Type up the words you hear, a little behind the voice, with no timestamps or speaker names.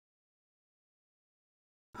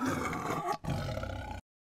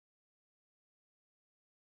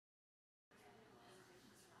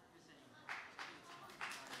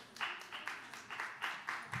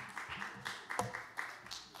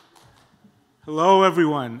Hello,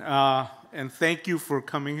 everyone, and thank you for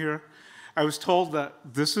coming here. I was told that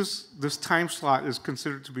this time slot is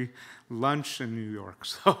considered to be lunch in New York,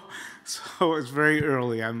 so it's very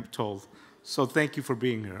early, I'm told. So thank you for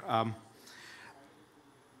being here.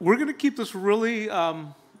 We're going to keep this really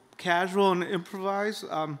casual and improvised.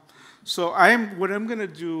 What I'm going to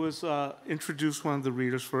do is introduce one of the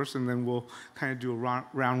readers first, and then we'll kind of do a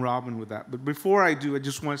round robin with that. But before I do, I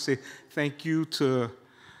just want to say thank you to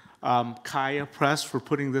Kaya Press for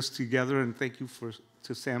putting this together, and thank you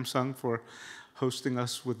to Samsung for hosting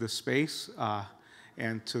us with this space,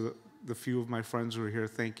 and to the few of my friends who are here,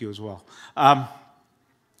 thank you as well.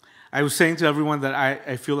 I was saying to everyone that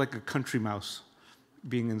I feel like a country mouse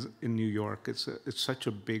being in New York. It's such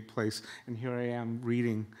a big place, and here I am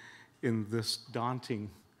reading in this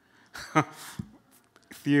daunting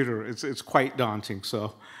theater. It's quite daunting,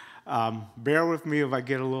 so bear with me if I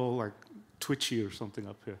get a little like twitchy or something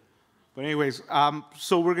up here. But anyways,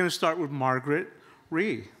 so we're going to start with Margaret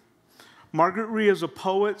Rhee. Margaret Rhee is a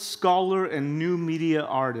poet, scholar, and new media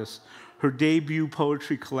artist. Her debut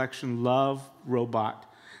poetry collection, Love,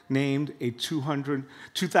 Robot, named a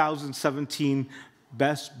 2017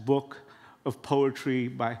 Best Book of Poetry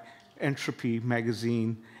by Entropy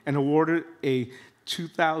magazine, and awarded a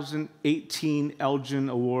 2018 Elgin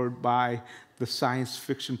Award by the Science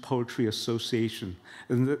Fiction Poetry Association,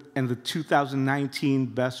 and the 2019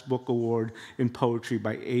 Best Book Award in Poetry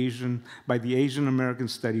by the Asian American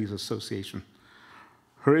Studies Association.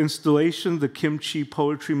 Her installation, The Kimchi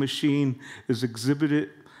Poetry Machine, is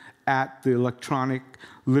exhibited at the Electronic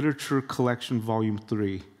Literature Collection, Volume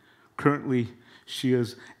 3. Currently, she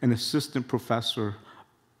is an assistant professor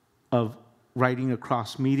of writing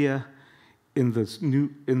across media in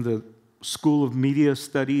the School of Media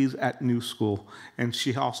Studies at New School, and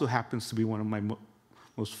she also happens to be one of my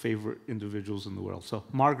most favorite individuals in the world. So,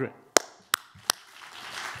 Margaret.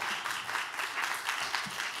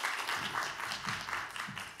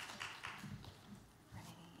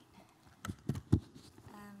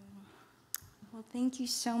 Well, thank you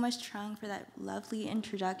so much, Truong, for that lovely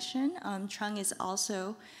introduction. Truong is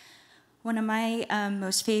also one of my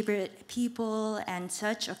most favorite people and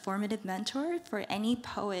such a formative mentor for any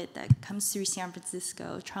poet that comes through San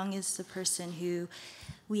Francisco. Truong is the person who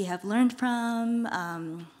we have learned from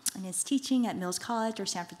in his teaching at Mills College or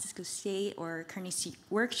San Francisco State or Kearney Street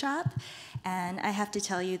Workshop. And I have to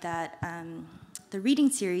tell you that the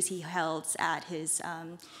reading series he held at his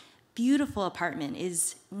beautiful apartment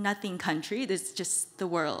is nothing country. There's just the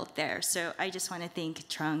world there. So I just want to thank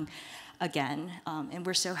Truong again, and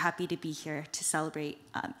we're so happy to be here to celebrate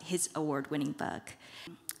his award-winning book.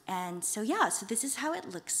 And so yeah, so this is how it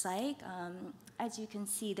looks like. As you can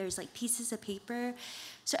see, there's like pieces of paper.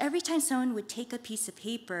 So every time someone would take a piece of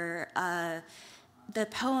paper, the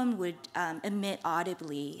poem would emit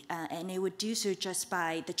audibly, and it would do so just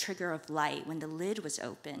by the trigger of light when the lid was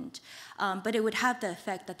opened. But it would have the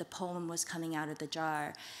effect that the poem was coming out of the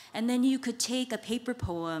jar. And then you could take a paper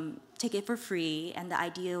poem, take it for free, and the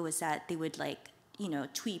idea was that they would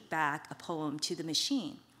tweet back a poem to the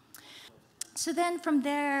machine. So then from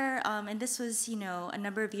there, and this was, a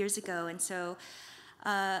number of years ago, and so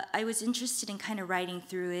I was interested in kind of writing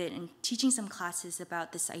through it and teaching some classes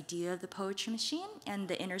about this idea of the poetry machine and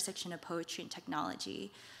the intersection of poetry and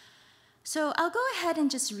technology. So I'll go ahead and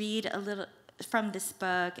just read a little from this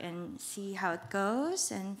book and see how it goes,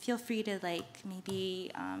 and feel free to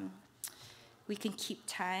maybe we can keep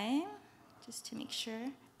time just to make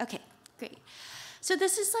sure. Okay, great. So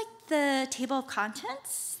this is the table of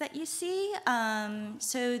contents that you see.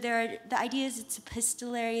 So the idea is it's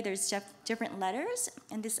epistolary, there's different letters,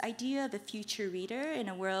 and this idea of a future reader in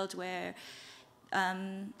a world where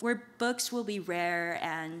books will be rare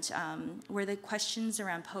and where the questions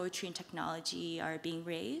around poetry and technology are being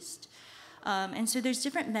raised. And so there's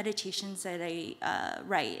different meditations that I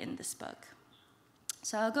write in this book.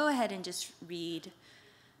 So I'll go ahead and just read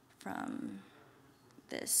from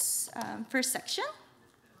this first section.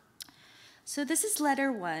 So this is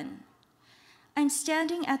letter 1. I'm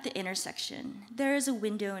standing at the intersection. There is a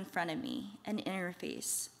window in front of me, an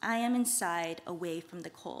interface. I am inside, away from the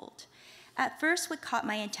cold. At first, what caught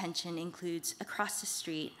my attention includes, across the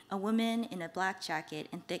street, a woman in a black jacket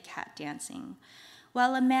and thick hat dancing,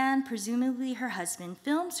 while a man, presumably her husband,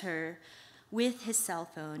 films her with his cell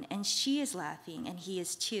phone, and she is laughing, and he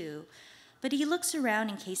is too. But he looks around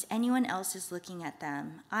in case anyone else is looking at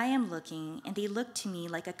them. I am looking, and they look to me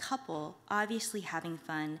like a couple, obviously having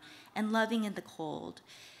fun and loving in the cold.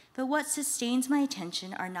 But what sustains my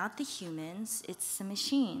attention are not the humans, it's the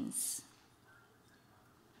machines.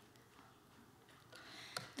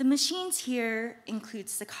 The machines here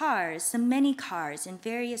includes the many cars in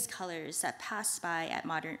various colors that pass by at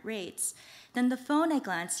moderate rates. Then the phone I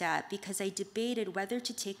glanced at because I debated whether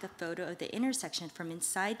to take a photo of the intersection from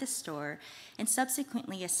inside the store, and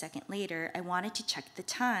subsequently a second later, I wanted to check the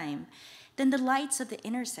time. Then the lights of the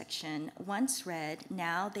intersection, once red,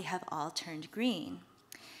 now they have all turned green.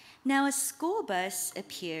 Now a school bus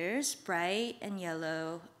appears, bright and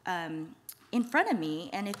yellow, in front of me,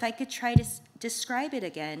 and if I could try to describe it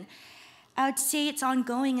again, I would say it's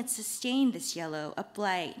ongoing and sustained, this yellow, a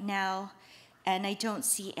blight now, and I don't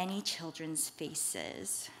see any children's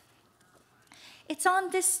faces. It's on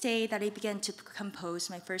this day that I began to compose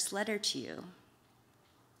my first letter to you,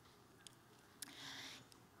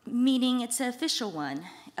 meaning it's an official one,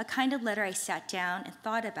 a kind of letter I sat down and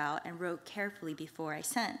thought about and wrote carefully before I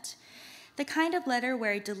sent. The kind of letter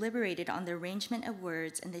where I deliberated on the arrangement of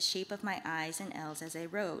words and the shape of my I's and L's as I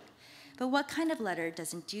wrote. But what kind of letter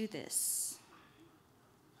doesn't do this?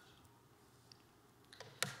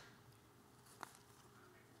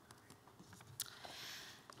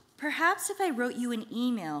 Perhaps if I wrote you an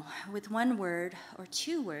email with one word or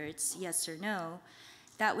two words, yes or no,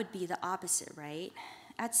 that would be the opposite, right?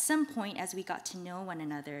 At some point, as we got to know one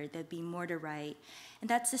another, there'd be more to write, and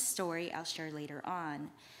that's a story I'll share later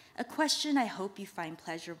on. A question I hope you find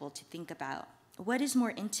pleasurable to think about. What is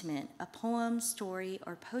more intimate, a poem, story,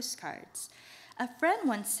 or postcards? A friend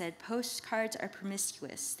once said postcards are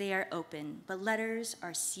promiscuous, they are open, but letters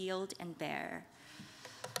are sealed and bare.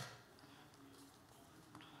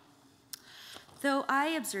 Though I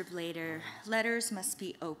observed later, letters must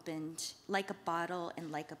be opened, like a bottle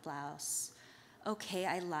and like a blouse. Okay,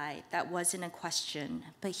 I lied, that wasn't a question,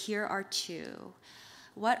 but here are two.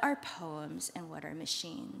 What are poems and what are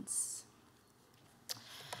machines?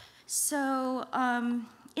 So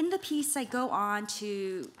in the piece, I go on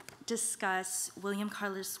to discuss William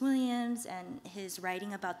Carlos Williams and his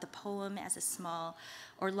writing about the poem as a small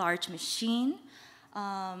or large machine,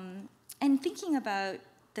 and thinking about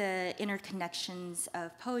the interconnections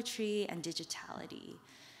of poetry and digitality.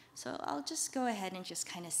 So I'll just go ahead and just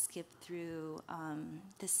kind of skip through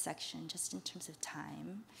this section just in terms of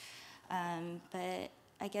time. But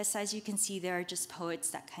I guess as you can see, there are just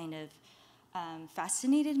poets that kind of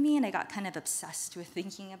fascinated me, and I got kind of obsessed with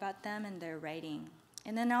thinking about them and their writing.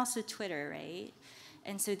 And then also Twitter, right?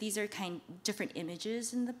 And so these are different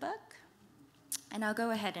images in the book. And I'll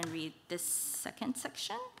go ahead and read this second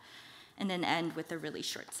section and then end with a really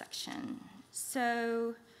short section.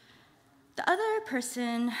 So the other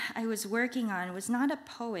person I was working on was not a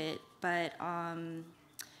poet, but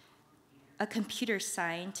a computer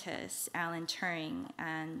scientist, Alan Turing,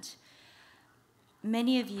 and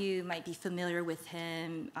many of you might be familiar with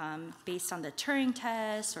him based on the Turing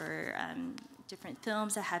test or different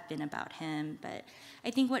films that have been about him. But I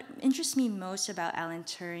think what interests me most about Alan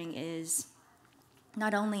Turing is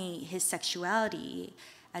not only his sexuality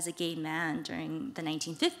as a gay man during the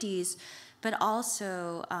 1950s, but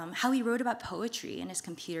also how he wrote about poetry in his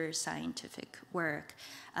computer scientific work.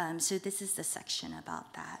 So this is the section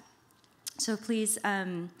about that. So please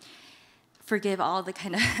forgive all the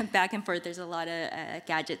kind of back and forth. There's a lot of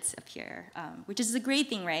gadgets up here, which is a great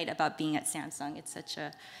thing, right, about being at Samsung. It's such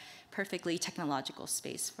a perfectly technological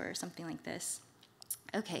space for something like this.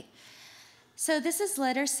 Okay. So this is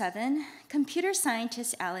letter 7. Computer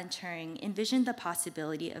scientist Alan Turing envisioned the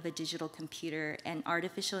possibility of a digital computer and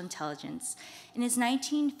artificial intelligence in his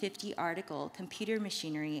 1950 article, Computer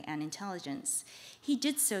Machinery and Intelligence. He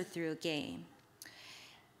did so through a game.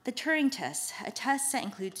 The Turing test, a test that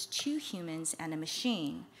includes two humans and a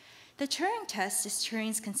machine. The Turing test is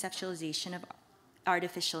Turing's conceptualization of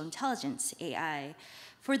artificial intelligence, AI.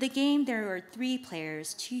 For the game, there were 3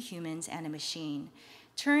 players, 2 humans and a machine.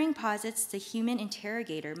 Turing posits the human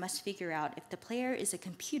interrogator must figure out if the player is a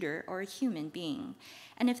computer or a human being.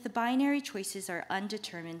 And if the binary choices are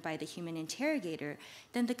undetermined by the human interrogator,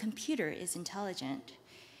 then the computer is intelligent.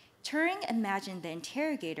 Turing imagined the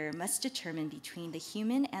interrogator must determine between the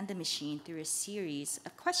human and the machine through a series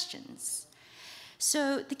of questions.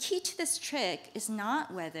 So the key to this trick is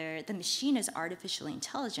not whether the machine is artificially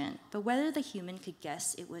intelligent, but whether the human could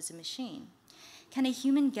guess it was a machine. Can a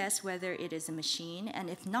human guess whether it is a machine? And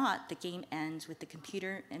if not, the game ends with the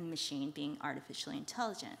computer and machine being artificially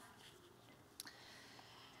intelligent.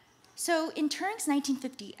 So in Turing's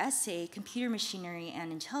 1950 essay, Computer Machinery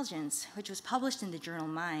and Intelligence, which was published in the journal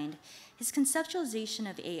Mind, his conceptualization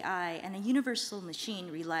of AI and a universal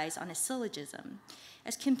machine relies on a syllogism.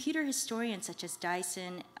 As computer historians such as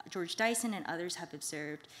George Dyson and others have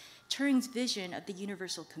observed, Turing's vision of the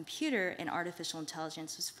universal computer and artificial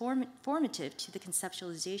intelligence was formative to the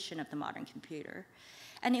conceptualization of the modern computer.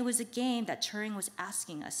 And it was a game that Turing was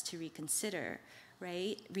asking us to reconsider,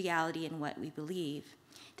 right? Reality and what we believe.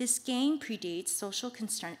 This game predates social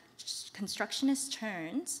constructionist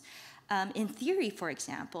turns in theory, for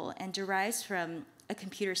example, and derives from a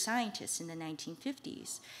computer scientist in the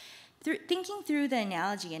 1950s. Thinking through the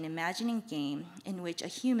analogy and imagining a game in which a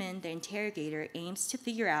human, the interrogator, aims to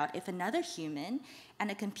figure out if another human and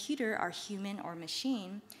a computer are human or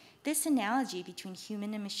machine, this analogy between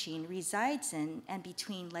human and machine resides in and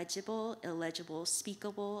between legible, illegible,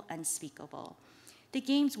 speakable, unspeakable. The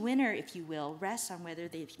game's winner, if you will, rests on whether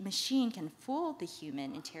the machine can fool the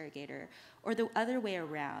human interrogator or the other way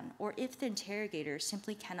around, or if the interrogator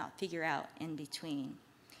simply cannot figure out in between.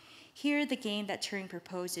 Here, the game that Turing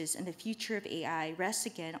proposes in the future of AI rests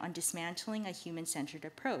again on dismantling a human-centered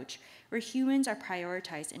approach, where humans are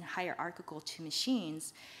prioritized and hierarchical to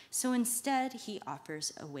machines. So instead, he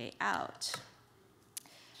offers a way out.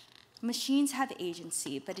 Machines have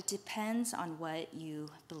agency, but it depends on what you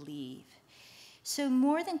believe. So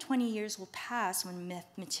more than 20 years will pass when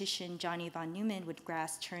mathematician Johnny von Neumann would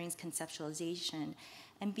grasp Turing's conceptualization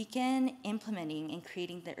and begin implementing and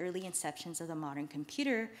creating the early inceptions of the modern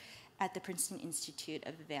computer at the Princeton Institute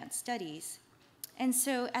of Advanced Studies. And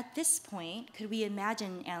so at this point, could we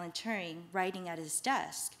imagine Alan Turing writing at his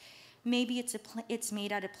desk? Maybe it's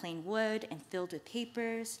made out of plain wood and filled with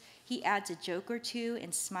papers. He adds a joke or two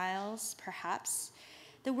and smiles, perhaps.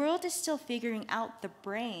 The world is still figuring out the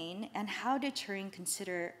brain, and how did Turing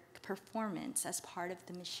consider performance as part of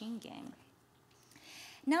the machine game?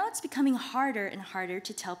 Now it's becoming harder and harder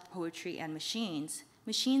to tell poetry and machines.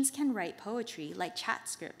 Machines can write poetry like chat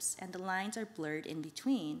scripts, and the lines are blurred in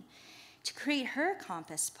between. To create her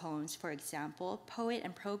compass poems, for example, poet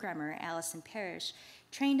and programmer Alison Parrish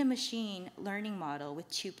trained a machine learning model with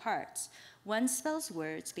two parts. One spells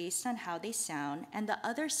words based on how they sound, and the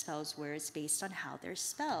other spells words based on how they're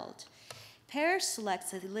spelled. Parrish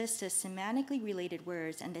selects a list of semantically related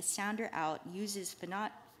words, and the sounder out uses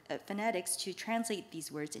phonetics to translate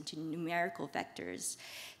these words into numerical vectors.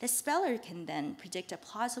 The speller can then predict a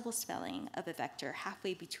plausible spelling of a vector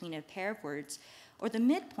halfway between a pair of words or the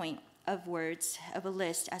midpoint of words of a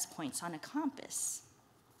list as points on a compass.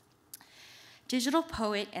 Digital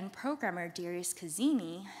poet and programmer Darius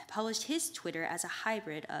Kazemi published his Twitter as a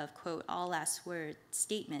hybrid of, quote, all last word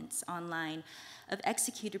statements online of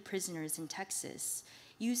executed prisoners in Texas.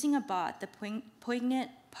 Using a bot, the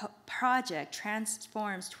poignant project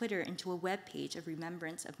transforms Twitter into a web page of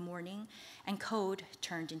remembrance of mourning and code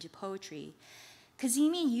turned into poetry.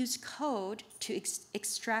 Kazemi used code to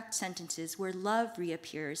extract sentences where love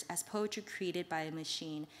reappears as poetry created by a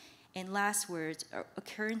machine in last words, or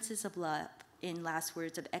occurrences of love in last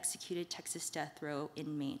words of executed Texas death row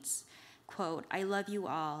inmates. Quote, I love you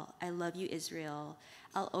all. I love you, Israel.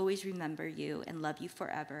 I'll always remember you and love you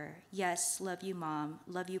forever. Yes, love you, Mom.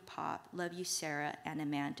 Love you, Pop. Love you, Sarah and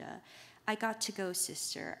Amanda. I got to go,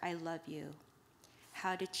 sister. I love you.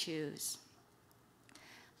 How to choose.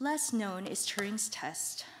 Less known is Turing's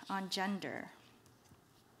test on gender.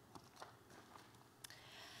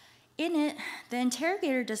 In it, the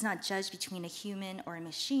interrogator does not judge between a human or a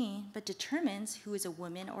machine, but determines who is a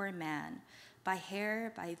woman or a man, by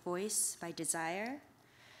hair, by voice, by desire.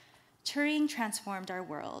 Turing transformed our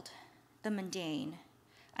world, the mundane.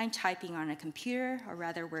 I'm typing on a computer, or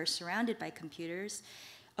rather we're surrounded by computers,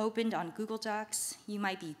 opened on Google Docs. You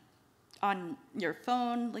might be on your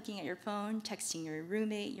phone, looking at your phone, texting your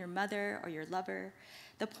roommate, your mother, or your lover.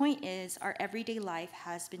 The point is, our everyday life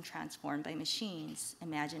has been transformed by machines,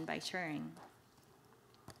 imagined by Turing.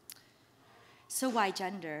 So why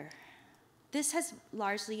gender? This has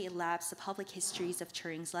largely elapsed the public histories of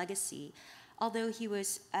Turing's legacy, although he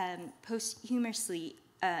was posthumously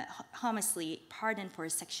pardoned for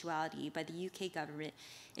his sexuality by the UK government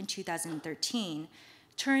in 2013.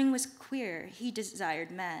 Turing was queer, he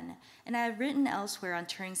desired men, and I have written elsewhere on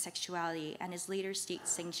Turing's sexuality and his later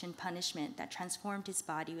state-sanctioned punishment that transformed his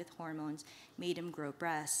body with hormones, made him grow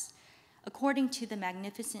breasts. According to the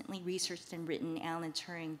magnificently researched and written Alan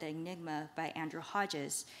Turing, The Enigma by Andrew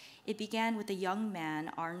Hodges, it began with a young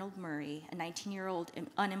man, Arnold Murray, a 19-year-old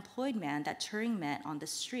unemployed man that Turing met on the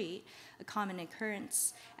street, a common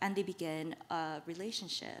occurrence, and they began a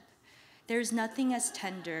relationship. There is nothing as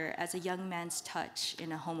tender as a young man's touch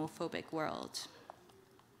in a homophobic world.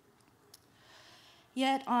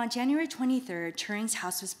 Yet on January 23rd, Turing's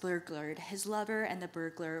house was burglared. His lover and the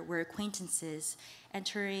burglar were acquaintances, and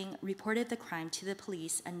Turing reported the crime to the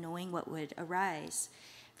police, unknowing what would arise.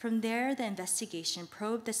 From there, the investigation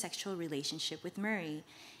probed the sexual relationship with Murray.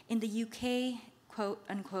 In the UK, quote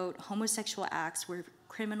unquote, homosexual acts were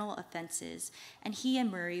criminal offenses, and he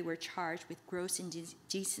and Murray were charged with gross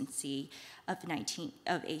indecency of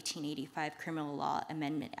 1885 Criminal Law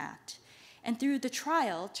Amendment Act. And through the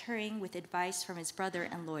trial, Turing, with advice from his brother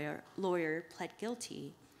and lawyer, pled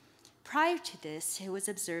guilty. Prior to this, it was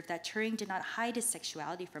observed that Turing did not hide his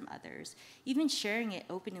sexuality from others, even sharing it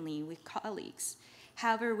openly with colleagues.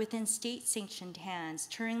 However, within state-sanctioned hands,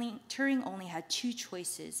 Turing only had two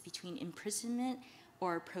choices between imprisonment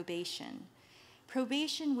or probation.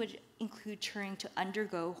 Probation would include Turing to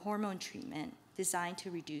undergo hormone treatment designed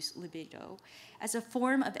to reduce libido. As a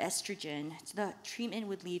form of estrogen, the treatment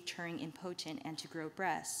would leave Turing impotent and to grow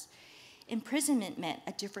breasts. Imprisonment meant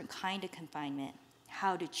a different kind of confinement,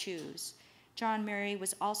 how to choose. John Murray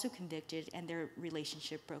was also convicted and their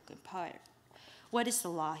relationship broke apart. What is the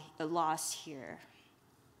loss here?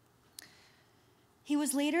 He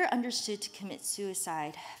was later understood to commit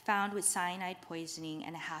suicide, found with cyanide poisoning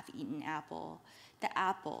and a half-eaten apple. The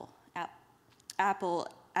apple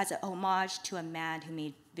as a homage to a man who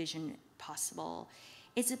made vision possible.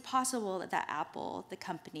 Is it possible that that Apple, the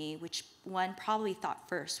company, which one probably thought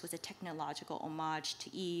first was a technological homage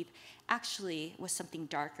to Eve, actually was something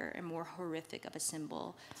darker and more horrific of a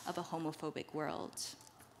symbol of a homophobic world?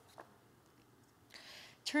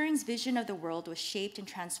 Turing's vision of the world was shaped and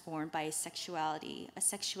transformed by his sexuality, a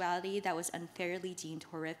sexuality that was unfairly deemed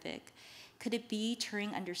horrific. Could it be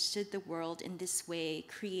Turing understood the world in this way,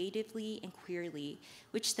 creatively and queerly,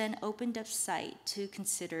 which then opened up sight to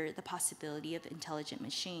consider the possibility of intelligent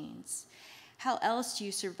machines? How else do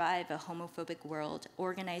you survive a homophobic world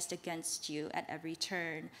organized against you at every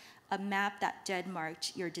turn, a map that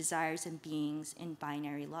dead-marked your desires and beings in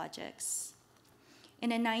binary logics?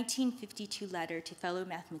 In a 1952 letter to fellow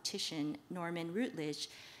mathematician Norman Rutledge,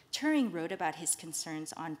 Turing wrote about his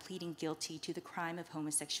concerns on pleading guilty to the crime of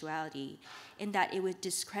homosexuality, in that it would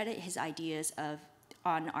discredit his ideas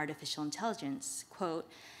on artificial intelligence. Quote,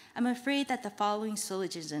 "I'm afraid that the following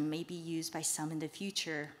syllogism may be used by some in the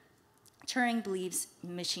future. Turing believes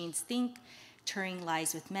machines think, Turing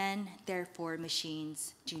lies with men, therefore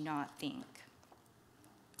machines do not think."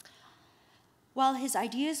 While his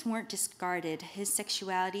ideas weren't discarded, his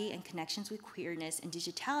sexuality and connections with queerness and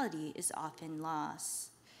digitality is often lost.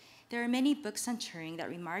 There are many books on Turing that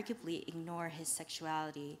remarkably ignore his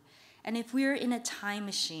sexuality. And if we're in a time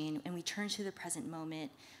machine and we turn to the present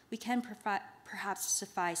moment, we can perhaps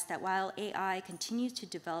suffice that while AI continues to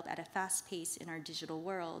develop at a fast pace in our digital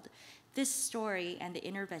world, this story and the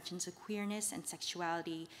interventions of queerness and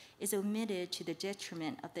sexuality is omitted to the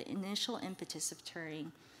detriment of the initial impetus of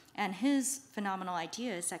Turing and his phenomenal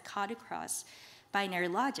ideas that cut across binary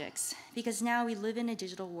logics, because now we live in a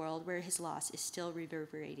digital world where his loss is still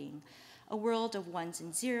reverberating, a world of ones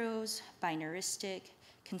and zeros, binaristic,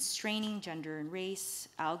 constraining gender and race,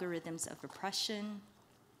 algorithms of oppression.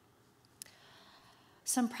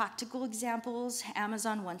 Some practical examples: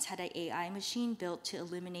 Amazon once had an AI machine built to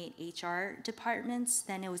eliminate HR departments.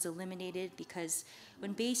 Then it was eliminated because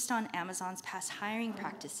when based on Amazon's past hiring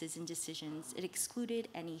practices and decisions, it excluded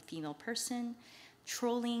any female person.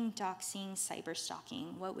 Trolling, doxing,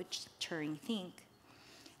 cyberstalking, what would Turing think?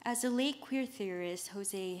 As a late queer theorist,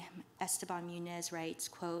 Jose Esteban Munez writes,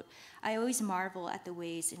 quote, "I always marvel at the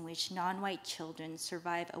ways in which non-white children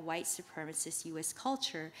survive a white supremacist US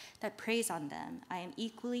culture that preys on them. I am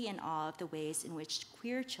equally in awe of the ways in which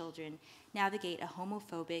queer children navigate a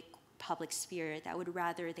homophobic public sphere that would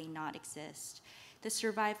rather they not exist. The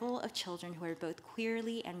survival of children who are both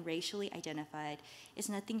queerly and racially identified is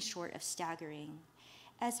nothing short of staggering."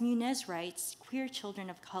 As Munez writes, queer children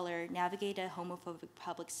of color navigate a homophobic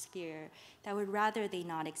public sphere that would rather they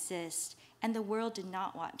not exist, and the world did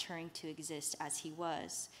not want Turing to exist as he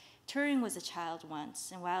was. Turing was a child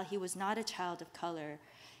once, and while he was not a child of color,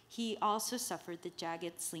 he also suffered the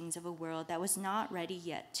jagged slings of a world that was not ready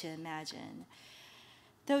yet to imagine.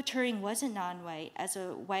 Though Turing wasn't non-white, as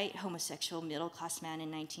a white homosexual middle-class man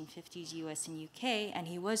in 1950s US and UK, and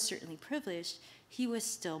he was certainly privileged, he was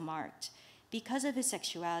still marked. Because of his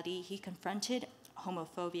sexuality, he confronted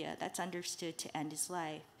homophobia that's understood to end his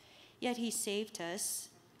life. Yet he saved us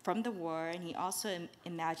from the war, and he also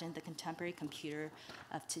imagined the contemporary computer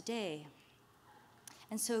of today.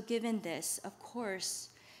 And so given this, of course,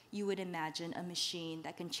 you would imagine a machine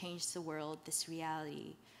that can change the world, this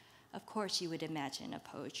reality. Of course, you would imagine a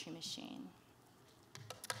poetry machine.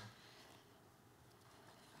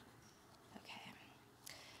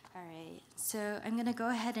 All right, so I'm gonna go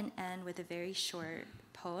ahead and end with a very short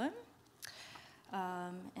poem.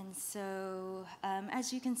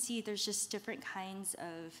 As you can see, there's just different kinds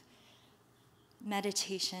of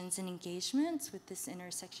meditations and engagements with this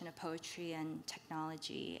intersection of poetry and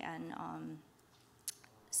technology. And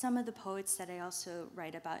some of the poets that I also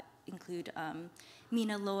write about include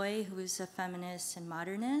Mina Loy, who is a feminist and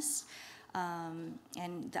modernist,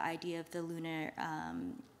 and the idea of the lunar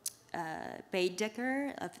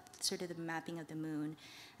Baedeker, of sort of the mapping of the moon.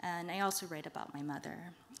 And I also write about my mother.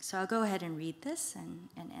 So I'll go ahead and read this and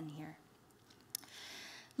end here.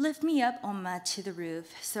 Lift me up, Oma, to the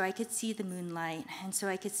roof, so I could see the moonlight, and so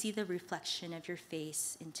I could see the reflection of your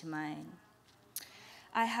face into mine.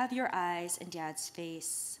 I have your eyes and Dad's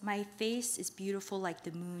face. My face is beautiful like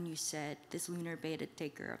the moon, you said, this lunar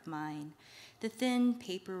Baedeker of mine. The thin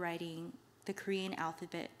paper writing, the Korean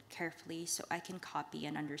alphabet carefully so I can copy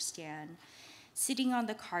and understand. Sitting on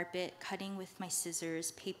the carpet, cutting with my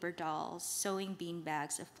scissors, paper dolls, sewing bean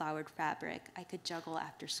bags of flowered fabric I could juggle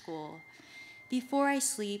after school. Before I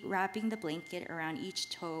sleep, wrapping the blanket around each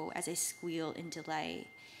toe as I squeal in delight.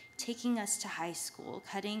 Taking us to high school,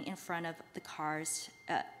 cutting in front of the cars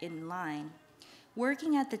in line.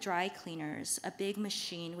 Working at the dry cleaners, a big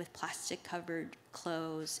machine with plastic-covered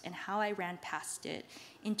clothes, and how I ran past it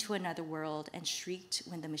into another world and shrieked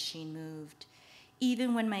when the machine moved.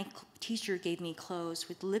 Even when my teacher gave me clothes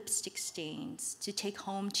with lipstick stains to take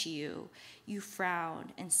home to you, you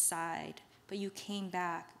frowned and sighed, but you came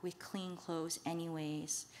back with clean clothes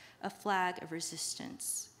anyways, a flag of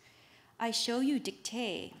resistance. I show you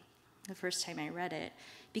Dictée, the first time I read it,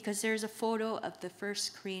 because there's a photo of the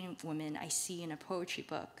first Korean woman I see in a poetry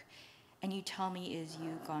book, and you tell me is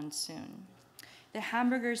you gone soon. The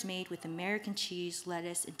hamburgers made with American cheese,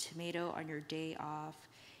 lettuce, and tomato on your day off.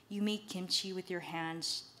 You make kimchi with your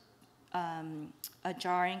hands, a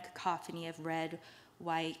jarring cacophony of red,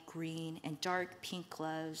 white, green, and dark pink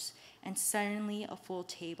gloves, and suddenly a full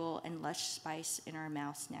table and lush spice in our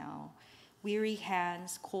mouths now. Weary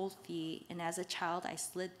hands, cold feet, and as a child I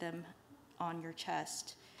slid them on your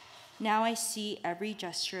chest. Now I see every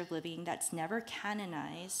gesture of living that's never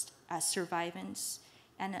canonized as survivance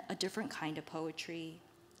and a different kind of poetry.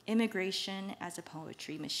 Immigration as a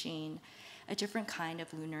poetry machine, a different kind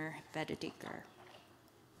of lunar Baedeker.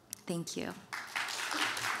 Thank you.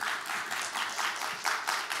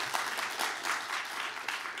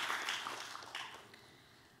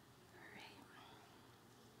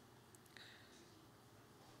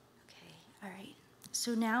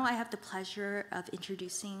 So now I have the pleasure of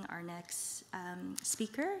introducing our next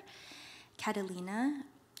speaker, Catalina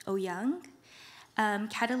Ouyang.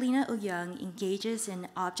 Catalina Ouyang engages in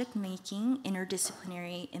object-making,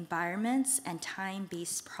 interdisciplinary environments, and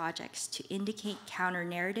time-based projects to indicate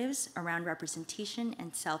counter-narratives around representation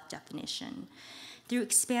and self-definition. Through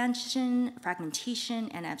expansion, fragmentation,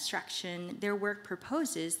 and abstraction, their work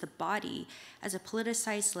proposes the body as a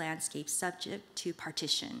politicized landscape subject to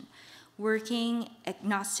partition, working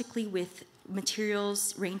agnostically with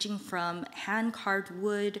materials ranging from hand-carved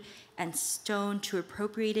wood and stone to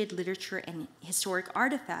appropriated literature and historic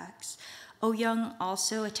artifacts. Ouyang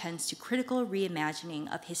also attends to critical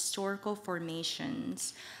reimagining of historical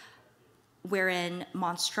formations wherein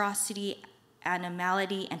monstrosity,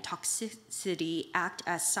 animality, and toxicity act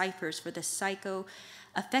as ciphers for the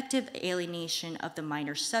psycho-affective alienation of the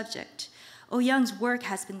minor subject. Ouyang's work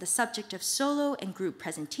has been the subject of solo and group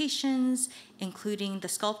presentations, including the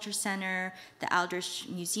Sculpture Center, the Aldrich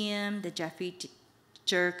Museum, the Jeffrey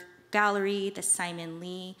Jerk Gallery, the Simon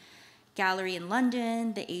Lee Gallery in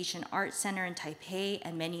London, the Asian Art Center in Taipei,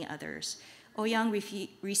 and many others. Ouyang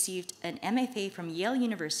received an MFA from Yale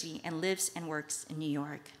University and lives and works in New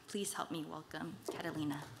York. Please help me welcome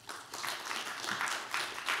Catalina.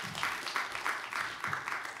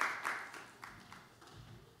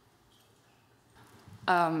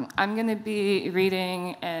 I'm going to be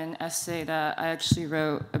reading an essay that I actually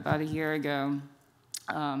wrote about a year ago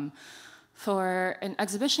for an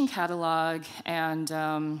exhibition catalog, and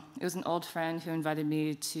it was an old friend who invited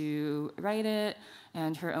me to write it,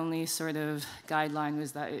 and her only sort of guideline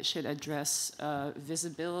was that it should address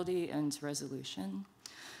visibility and resolution.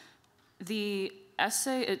 The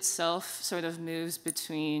essay itself sort of moves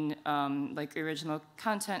between like original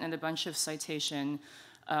content and a bunch of citation.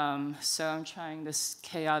 So I'm trying this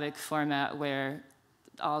chaotic format where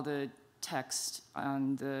all the text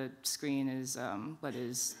on the screen is what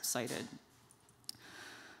is cited.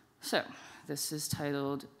 So this is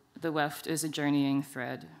titled, "The Weft is a Journeying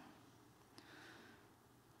Thread."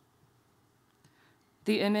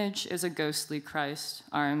 The image is a ghostly Christ,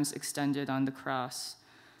 arms extended on the cross.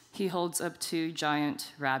 He holds up two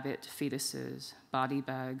giant rabbit fetuses, body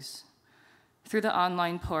bags. Through the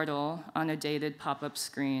online portal, on a dated pop-up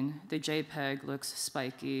screen, the JPEG looks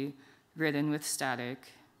spiky, ridden with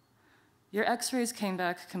static. Your x-rays came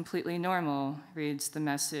back completely normal, reads the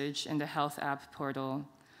message in the health app portal.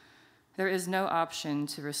 There is no option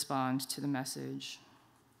to respond to the message.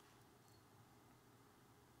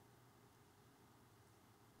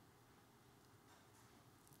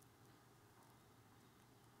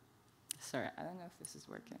 Sorry, I don't know if this is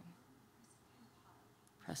working.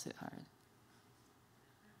 Press it hard.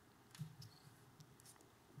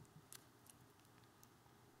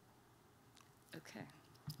 Okay,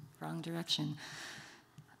 wrong direction.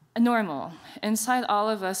 Normal. Inside all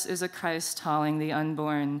of us is a Christ calling the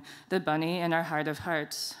unborn, the bunny in our heart of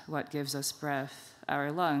hearts, what gives us breath,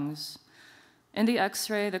 our lungs. In the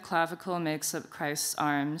X-ray, the clavicle makes up Christ's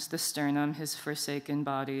arms, the sternum his forsaken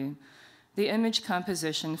body. The image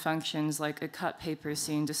composition functions like a cut paper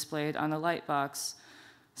scene displayed on a light box.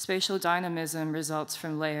 Spatial dynamism results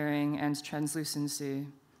from layering and translucency.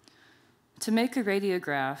 To make a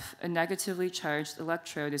radiograph, a negatively charged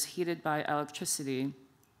electrode is heated by electricity,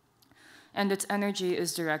 and its energy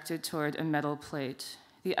is directed toward a metal plate.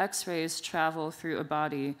 The X-rays travel through a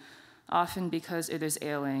body, often because it is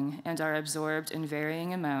ailing, and are absorbed in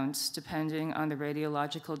varying amounts depending on the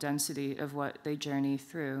radiological density of what they journey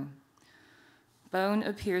through. Bone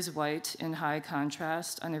appears white in high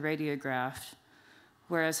contrast on a radiograph,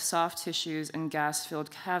 whereas soft tissues and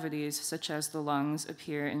gas-filled cavities, such as the lungs,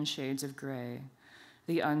 appear in shades of gray.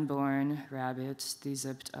 The unborn, rabbit, the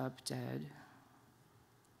zipped-up dead.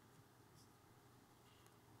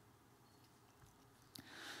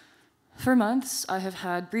 For months, I have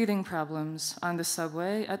had breathing problems on the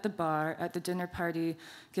subway, at the bar, at the dinner party,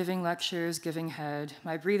 giving lectures, giving head.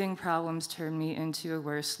 My breathing problems turn me into a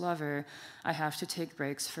worse lover. I have to take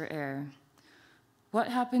breaks for air. What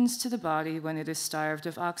happens to the body when it is starved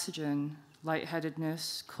of oxygen?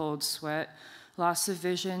 Lightheadedness, cold sweat, loss of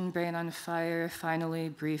vision, brain on fire, finally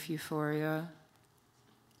brief euphoria.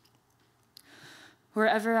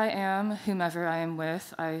 Wherever I am, whomever I am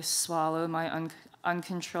with, I swallow my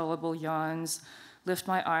uncontrollable yawns, lift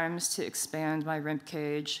my arms to expand my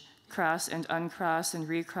ribcage, cross and uncross and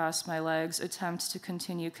recross my legs, attempt to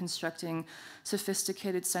continue constructing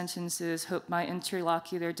sophisticated sentences, hope my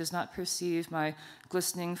interlocutor does not perceive my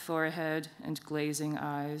glistening forehead and glazing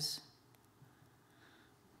eyes.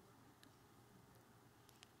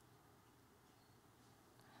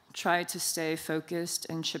 Try to stay focused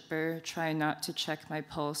and chipper, try not to check my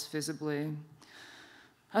pulse visibly.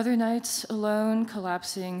 Other nights, alone,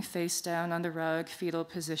 collapsing face down on the rug, fetal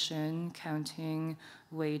position, counting,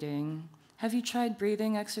 waiting. Have you tried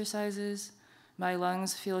breathing exercises? My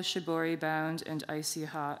lungs feel shibori-bound and icy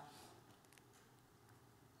hot.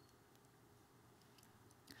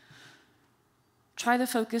 Try to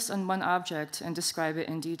focus on one object and describe it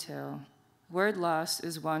in detail. Word loss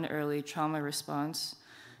is one early trauma response.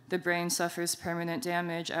 The brain suffers permanent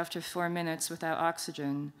damage after 4 minutes without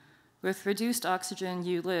oxygen. With reduced oxygen,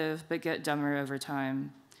 you live, but get dumber over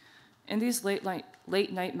time. In these late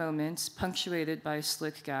night moments, punctuated by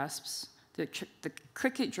slick gasps, the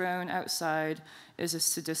cricket drone outside is a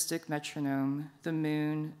sadistic metronome, the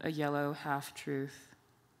moon a yellow half-truth.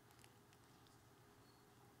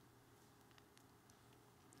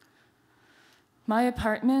 My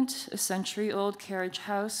apartment, a century-old carriage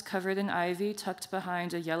house covered in ivy tucked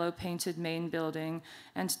behind a yellow-painted main building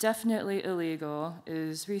and definitely illegal,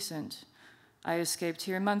 is recent. I escaped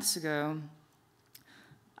here months ago.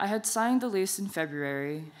 I had signed the lease in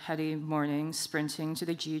February, heady morning, sprinting to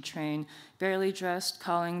the G train, barely dressed,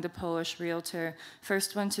 calling the Polish realtor,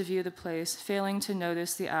 first one to view the place, failing to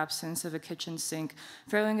notice the absence of a kitchen sink,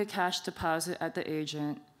 throwing a cash deposit at the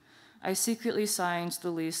agent. I secretly signed the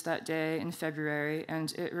lease that day in February,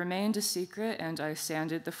 and it remained a secret, and I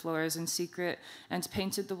sanded the floors in secret, and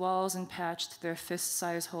painted the walls and patched their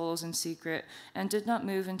fist-size holes in secret, and did not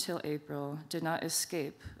move until April, did not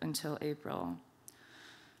escape until April.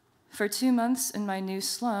 For 2 months in my new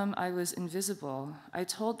slum, I was invisible. I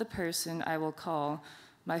told the person I will call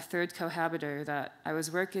my third cohabiter that I was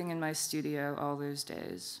working in my studio all those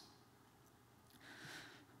days.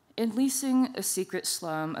 In leasing a secret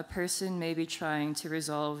slum, a person may be trying to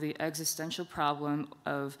resolve the existential problem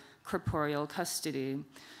of corporeal custody.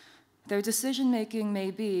 Their decision-making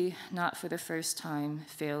may be, not for the first time,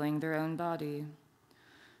 failing their own body.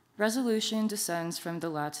 Resolution descends from the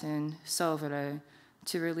Latin solvere,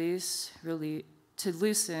 to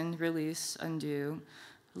loosen, release, undo.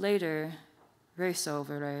 Later,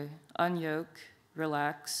 resolvere, unyoke,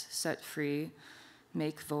 relax, set free,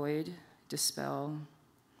 make void, dispel.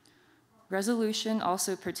 Resolution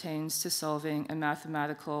also pertains to solving a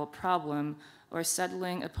mathematical problem or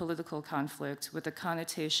settling a political conflict with a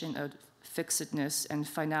connotation of fixedness and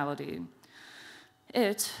finality.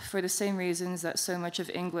 It, for the same reasons that so much of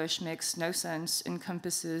English makes no sense,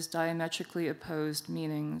 encompasses diametrically opposed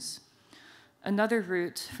meanings. Another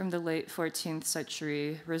root from the late 14th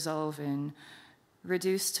century, resolve in,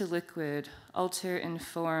 reduce to liquid, alter in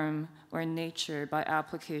form or nature by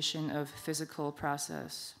application of physical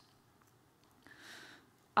process.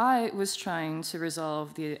 I was trying to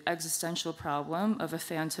resolve the existential problem of a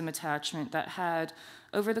phantom attachment that had,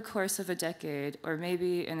 over the course of a decade, or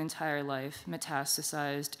maybe an entire life,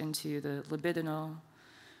 metastasized into the libidinal.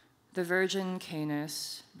 The virgin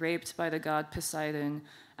Canis, raped by the god Poseidon,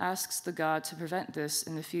 asks the god to prevent this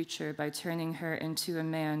in the future by turning her into a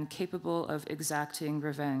man capable of exacting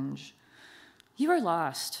revenge. You are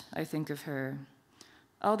lost, I think of her.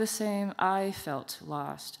 All the same, I felt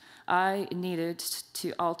lost. I needed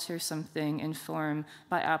to alter something in form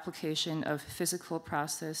by application of physical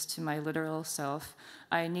process to my literal self.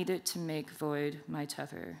 I needed to make void my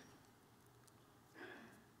tether.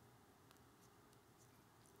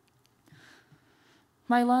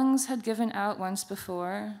 My lungs had given out once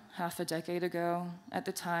before, half a decade ago. At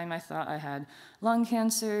the time, I thought I had lung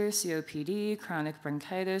cancer, COPD, chronic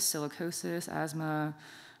bronchitis, silicosis, asthma.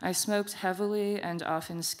 I smoked heavily and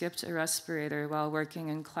often skipped a respirator while working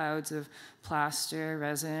in clouds of plaster,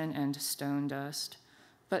 resin, and stone dust.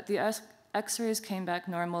 But the x-rays came back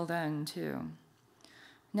normal then, too.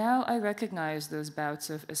 Now I recognize those bouts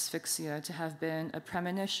of asphyxia to have been a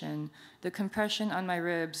premonition, the compression on my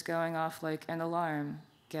ribs going off like an alarm.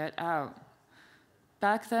 Get out.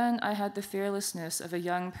 Back then, I had the fearlessness of a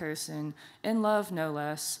young person, in love no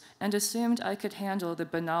less, and assumed I could handle the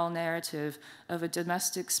banal narrative of a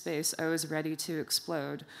domestic space I was ready to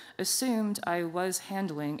explode, assumed I was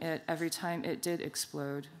handling it every time it did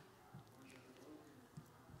explode.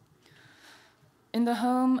 In the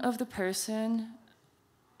home of the person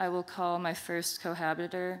I will call my first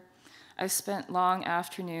cohabitator, I spent long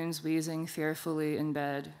afternoons wheezing fearfully in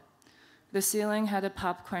bed. The ceiling had a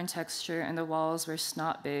popcorn texture and the walls were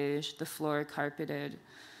snot beige, the floor carpeted.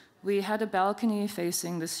 We had a balcony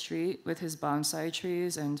facing the street with his bonsai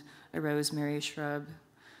trees and a rosemary shrub.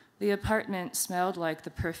 The apartment smelled like the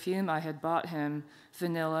perfume I had bought him,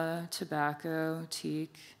 vanilla, tobacco,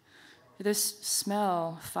 teak. This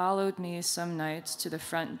smell followed me some nights to the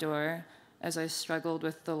front door as I struggled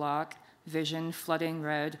with the lock, vision flooding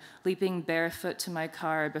red, leaping barefoot to my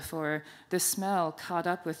car before the smell caught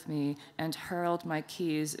up with me and hurled my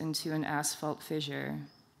keys into an asphalt fissure.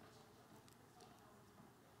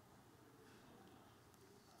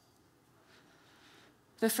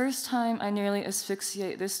 The first time I nearly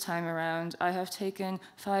asphyxiate this time around, I have taken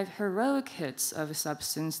 5 heroic hits of a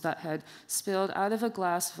substance that had spilled out of a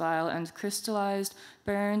glass vial and crystallized,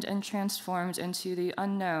 burned, and transformed into the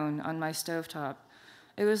unknown on my stovetop.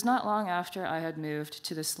 It was not long after I had moved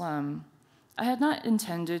to the slum. I had not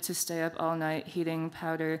intended to stay up all night heating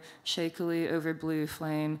powder shakily over blue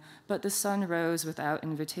flame, but the sun rose without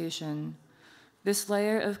invitation. This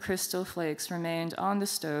layer of crystal flakes remained on the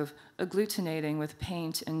stove, agglutinating with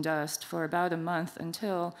paint and dust for about a month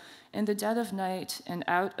until, in the dead of night and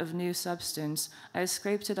out of new substance, I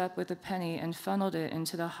scraped it up with a penny and funneled it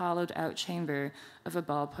into the hollowed-out chamber of a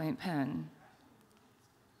ballpoint pen.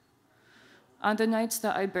 On the nights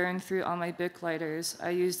that I burned through all my Bic lighters, I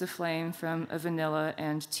used the flame from a vanilla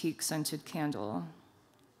and teak-scented candle.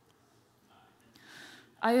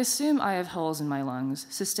 I assume I have holes in my lungs.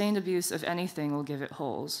 Sustained abuse of anything will give it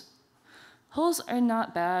holes. Holes are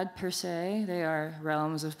not bad per se. They are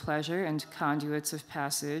realms of pleasure and conduits of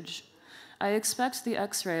passage. I expect the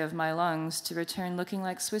x-ray of my lungs to return looking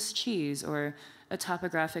like Swiss cheese or a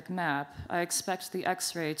topographic map. I expect the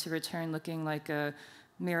x-ray to return looking like a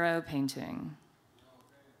Miro painting.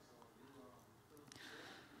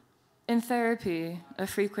 In therapy, a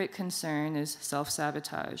frequent concern is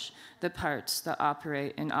self-sabotage, the parts that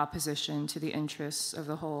operate in opposition to the interests of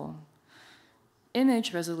the whole.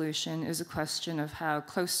 Image resolution is a question of how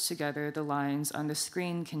close together the lines on the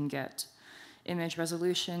screen can get. Image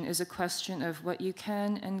resolution is a question of what you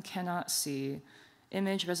can and cannot see.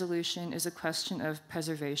 Image resolution is a question of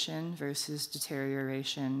preservation versus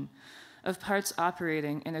deterioration, of parts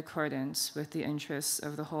operating in accordance with the interests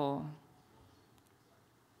of the whole.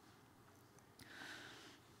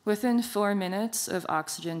 Within 4 minutes of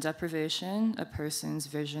oxygen deprivation, a person's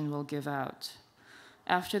vision will give out.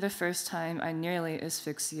 After the first time I nearly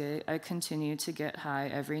asphyxiate, I continue to get high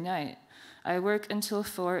every night. I work until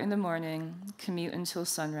 4 in the morning, commute until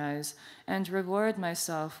sunrise, and reward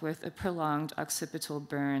myself with a prolonged occipital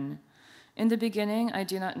burn. In the beginning, I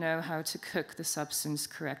do not know how to cook the substance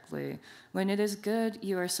correctly. When it is good,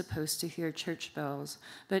 you are supposed to hear church bells,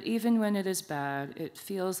 but even when it is bad, it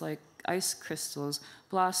feels like ice crystals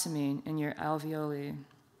blossoming in your alveoli.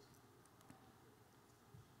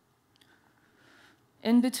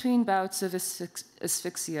 In between bouts of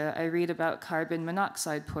asphyxia, I read about carbon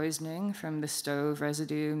monoxide poisoning from the stove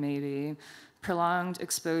residue, maybe. Prolonged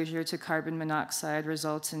exposure to carbon monoxide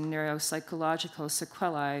results in neuropsychological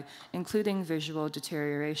sequelae, including visual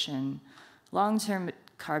deterioration. Long-term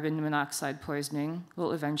carbon monoxide poisoning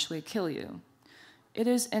will eventually kill you. It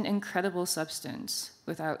is an incredible substance,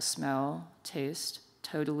 without smell, taste,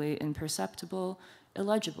 totally imperceptible,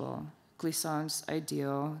 illegible, glissant's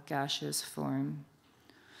ideal gaseous form.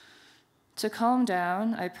 To calm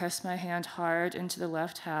down, I press my hand hard into the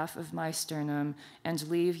left half of my sternum and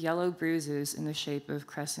leave yellow bruises in the shape of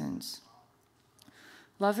crescents.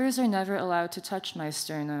 Lovers are never allowed to touch my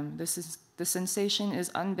sternum. The sensation is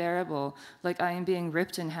unbearable, like I am being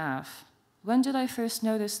ripped in half. When did I first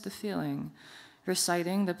notice the feeling?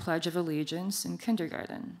 Reciting the Pledge of Allegiance in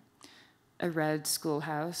kindergarten. A red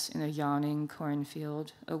schoolhouse in a yawning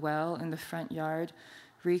cornfield, a well in the front yard,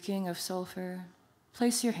 reeking of sulfur.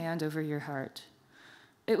 Place your hand over your heart.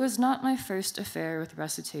 It was not my first affair with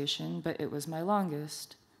recitation, but it was my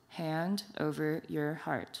longest. Hand over your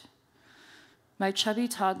heart. My chubby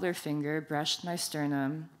toddler finger brushed my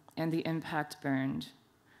sternum, and the impact burned.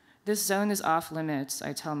 This zone is off limits,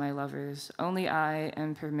 I tell my lovers. Only I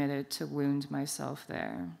am permitted to wound myself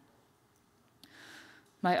there.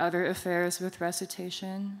 My other affairs with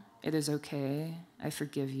recitation, it is okay. I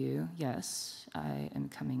forgive you. Yes, I am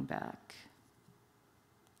coming back.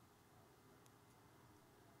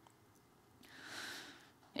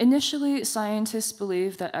 Initially, scientists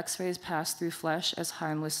believed that X-rays pass through flesh as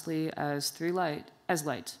harmlessly as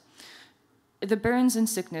light. The burns and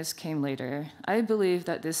sickness came later. I believe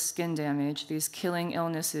that this skin damage, these killing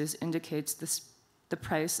illnesses, indicates the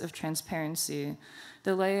price of transparency.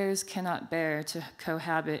 The layers cannot bear to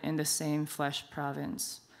cohabit in the same flesh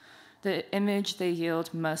province. The image they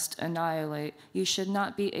yield must annihilate. You should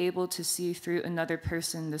not be able to see through another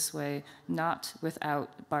person this way, not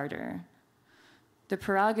without barter. The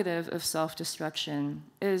prerogative of self-destruction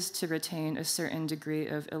is to retain a certain degree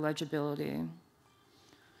of illegibility.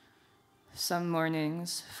 Some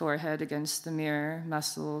mornings, forehead against the mirror,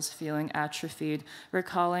 muscles feeling atrophied,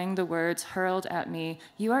 recalling the words hurled at me,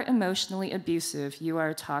 "You are emotionally abusive, you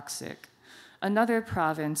are toxic." Another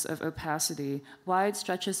province of opacity, wide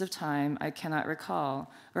stretches of time I cannot recall,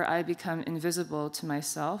 where I become invisible to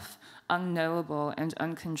myself, unknowable and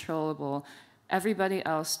uncontrollable, everybody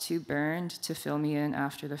else too burned to fill me in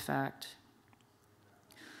after the fact.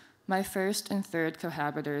 My first and third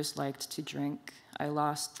cohabitors liked to drink. I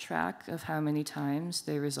lost track of how many times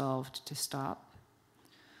they resolved to stop.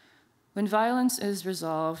 When violence is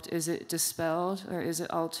resolved, is it dispelled or is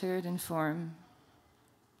it altered in form?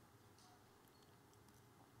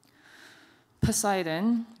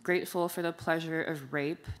 Poseidon, grateful for the pleasure of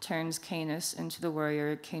rape, turns Canis into the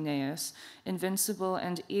warrior Caeneus, invincible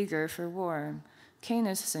and eager for war.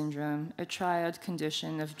 Canis syndrome, a triad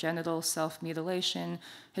condition of genital self-mutilation,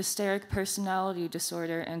 hysteric personality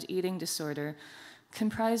disorder, and eating disorder,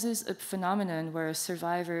 comprises a phenomenon where a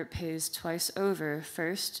survivor pays twice over,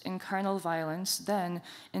 first in carnal violence, then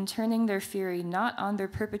in turning their fury not on their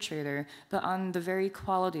perpetrator, but on the very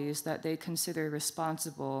qualities that they consider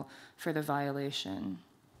responsible for the violation.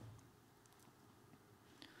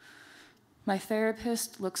 My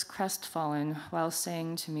therapist looks crestfallen while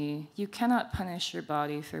saying to me, "You cannot punish your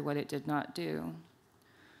body for what it did not do."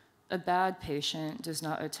 A bad patient does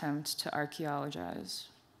not attempt to archaeologize.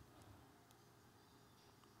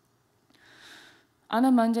 On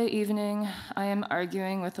a Monday evening, I am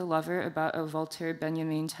arguing with a lover about a Walter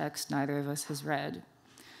Benjamin text neither of us has read.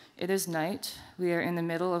 It is night. We are in the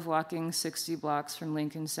middle of walking 60 blocks from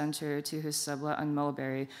Lincoln Center to his sublet on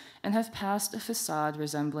Mulberry and have passed a facade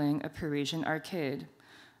resembling a Parisian arcade.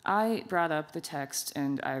 I brought up the text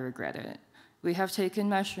and I regret it. We have taken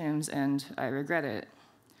mushrooms and I regret it.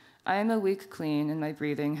 I am a week clean and my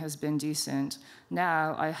breathing has been decent.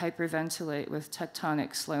 Now I hyperventilate with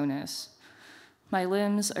tectonic slowness. My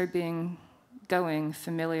limbs are going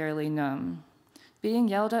familiarly numb. Being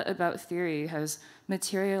yelled at about theory has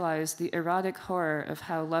materialized the erotic horror of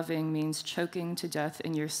how loving means choking to death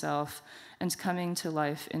in yourself and coming to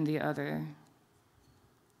life in the other.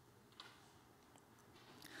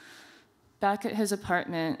 Back at his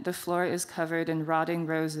apartment, the floor is covered in rotting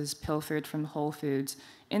roses pilfered from Whole Foods,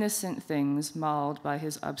 innocent things mauled by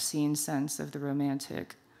his obscene sense of the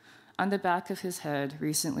romantic. On the back of his head,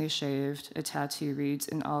 recently shaved, a tattoo reads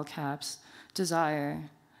in all caps, "Desire."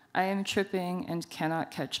 I am tripping and cannot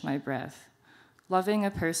catch my breath. Loving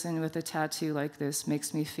a person with a tattoo like this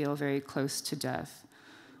makes me feel very close to death.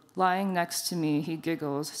 Lying next to me, he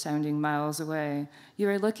giggles, sounding miles away. "You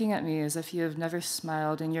are looking at me as if you have never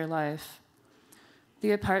smiled in your life."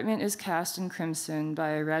 The apartment is cast in crimson by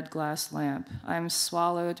a red glass lamp. I am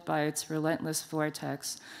swallowed by its relentless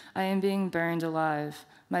vortex. I am being burned alive.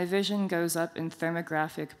 My vision goes up in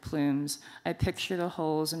thermographic plumes. I picture the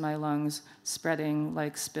holes in my lungs spreading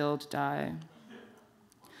like spilled dye.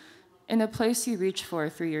 In a place you reach for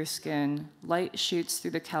through your skin, light shoots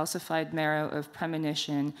through the calcified marrow of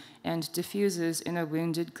premonition and diffuses in a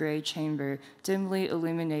wounded gray chamber, dimly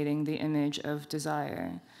illuminating the image of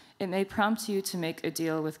desire. It may prompt you to make a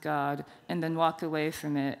deal with God and then walk away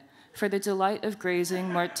from it, for the delight of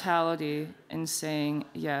grazing mortality and saying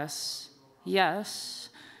yes, yes,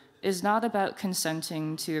 is not about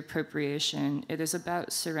consenting to appropriation. It is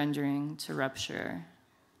about surrendering to rupture.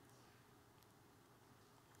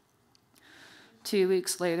 2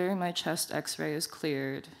 weeks later, my chest x-ray is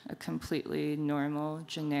cleared, a completely normal,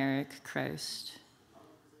 generic Christ.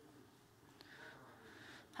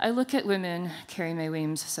 I look at women, Carrie Mae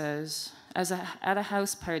Weems says. At a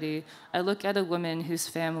house party, I look at a woman whose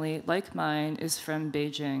family, like mine, is from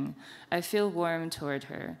Beijing. I feel warm toward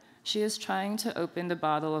her. She is trying to open the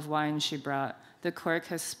bottle of wine she brought. The cork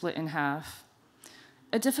has split in half.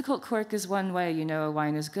 A difficult cork is one way you know a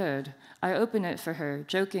wine is good. I open it for her,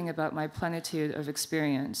 joking about my plenitude of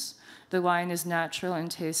experience. The wine is natural and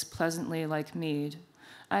tastes pleasantly like mead.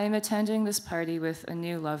 I am attending this party with a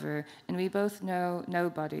new lover, and we both know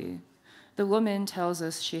nobody. The woman tells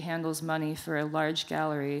us she handles money for a large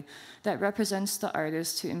gallery that represents the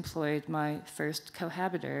artist who employed my first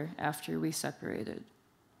cohabiter after we separated.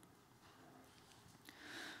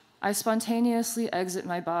 I spontaneously exit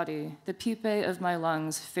my body. The pupae of my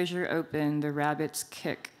lungs fissure open, the rabbits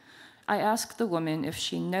kick. I ask the woman if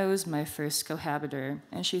she knows my first cohabiter,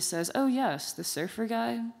 and she says, "Oh yes, the surfer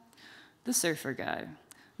guy?" The surfer guy.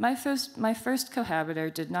 My first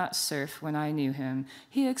cohabiter did not surf when I knew him.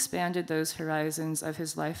 He expanded those horizons of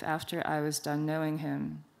his life after I was done knowing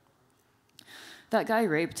him. That guy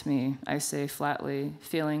raped me, I say flatly,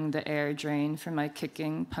 feeling the air drain from my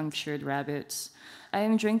kicking, punctured rabbits. I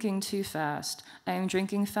am drinking too fast. I am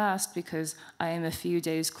drinking fast because I am a few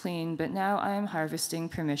days clean, but now I am harvesting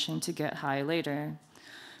permission to get high later.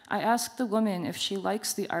 I ask the woman if she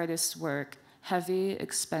likes the artist's work, heavy,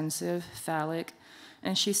 expensive, phallic,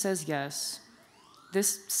 and she says yes.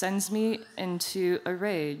 This sends me into a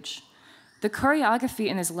rage. The choreography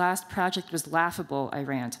in his last project was laughable, I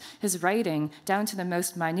rant. His writing, down to the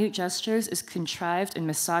most minute gestures, is contrived and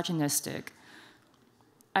misogynistic.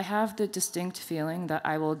 I have the distinct feeling that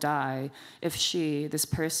I will die if she, this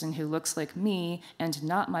person who looks like me and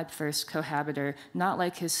not my first cohabiter, not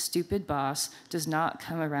like his stupid boss, does not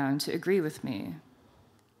come around to agree with me.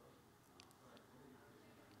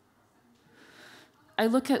 I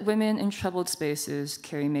look at women in troubled spaces,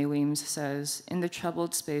 Carrie Mae Weems says, in the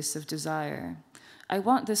troubled space of desire. I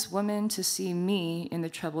want this woman to see me in the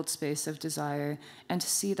troubled space of desire and to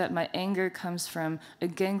see that my anger comes from a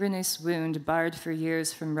gangrenous wound barred for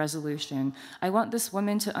years from resolution. I want this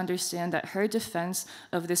woman to understand that her defense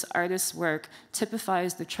of this artist's work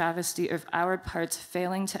typifies the travesty of our parts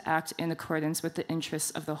failing to act in accordance with the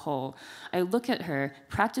interests of the whole. I look at her,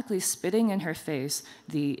 practically spitting in her face,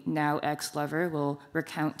 the now ex-lover will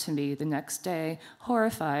recount to me the next day,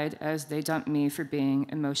 horrified as they dump me for being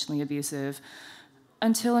emotionally abusive,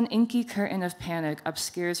 until an inky curtain of panic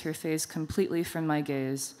obscures her face completely from my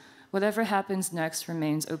gaze. Whatever happens next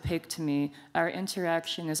remains opaque to me. Our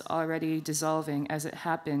interaction is already dissolving as it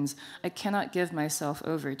happens. I cannot give myself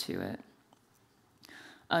over to it.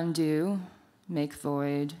 Undo, make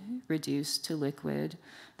void, reduce to liquid.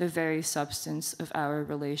 The very substance of our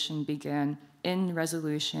relation began in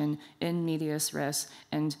resolution, in medias res,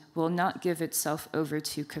 and will not give itself over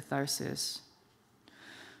to catharsis.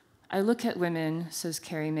 I look at women, says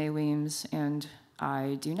Carrie Mae Weems, and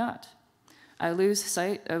I do not. I lose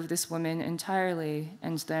sight of this woman entirely,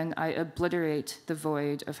 and then I obliterate the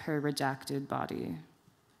void of her redacted body.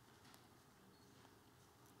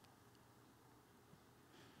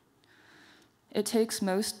 It takes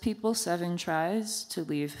most people 7 tries to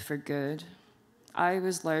leave for good. I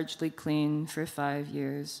was largely clean for 5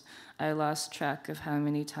 years. I lost track of how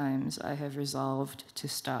many times I have resolved to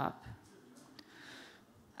stop.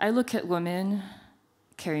 I look at women,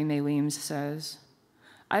 Carrie Mae Weems says.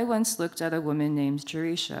 I once looked at a woman named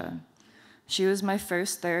Jerisha. She was my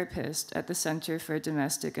first therapist at the Center for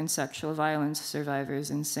Domestic and Sexual Violence Survivors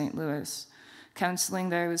in St. Louis. Counseling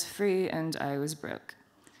there was free, and I was broke.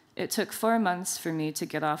 It took 4 months for me to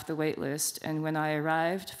get off the wait list, and when I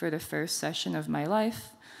arrived for the first session of my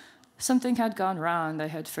life, something had gone wrong. I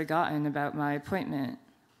had forgotten about my appointment.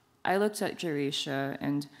 I looked at Jerisha,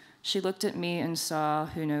 and She looked at me and saw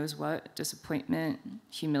who knows what: disappointment,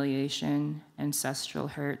 humiliation, ancestral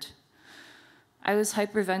hurt. I was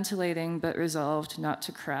hyperventilating but resolved not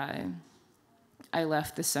to cry. I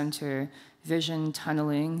left the center, vision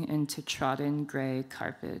tunneling into trodden gray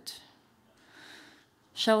carpet.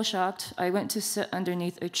 Shell-shocked, I went to sit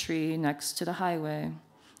underneath a tree next to the highway.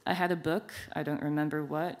 I had a book, I don't remember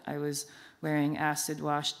what. I was wearing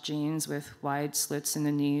acid-washed jeans with wide slits in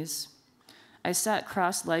the knees. I sat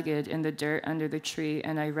cross-legged in the dirt under the tree,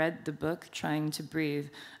 and I read the book, trying to breathe.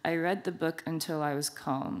 I read the book until I was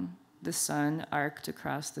calm. The sun arced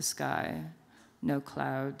across the sky. No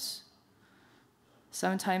clouds.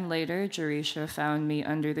 Sometime later, Jerisha found me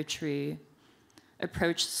under the tree,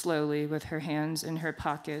 approached slowly with her hands in her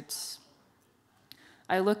pockets.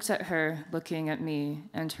 I looked at her, looking at me,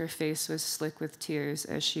 and her face was slick with tears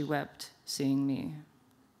as she wept, seeing me.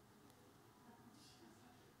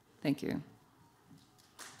 Thank you.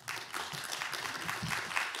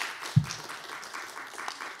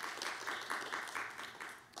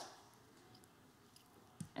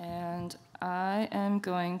 And I am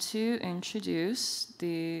going to introduce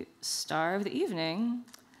the star of the evening,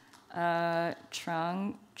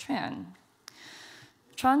 Truong Tran.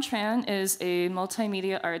 Truong Tran is a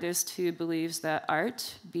multimedia artist who believes that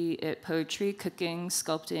art, be it poetry, cooking,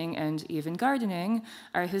 sculpting, and even gardening,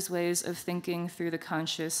 are his ways of thinking through the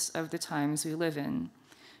conscious of the times we live in.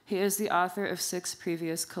 He is the author of 6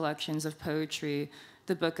 previous collections of poetry: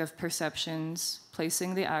 The Book of Perceptions,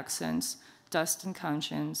 Placing the Accents, Dust and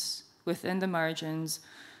Conscience, Within the Margins,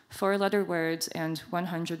 4-Letter Words, and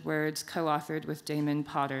 100 Words, co-authored with Damon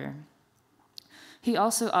Potter. He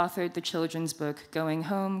also authored the children's book, Going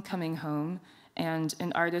Home, Coming Home, and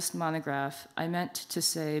an artist monograph, I Meant to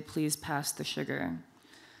Say, Please Pass the Sugar.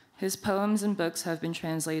 His poems and books have been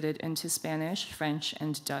translated into Spanish, French,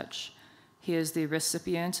 and Dutch. He is the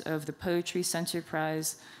recipient of the Poetry Center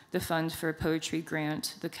Prize, the Fund for Poetry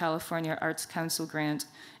Grant, the California Arts Council Grant,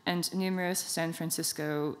 and numerous San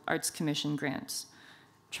Francisco Arts Commission grants.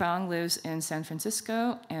 Truong lives in San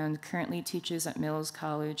Francisco and currently teaches at Mills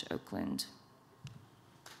College, Oakland.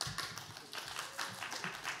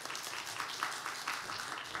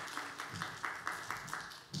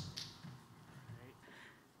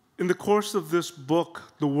 In the course of this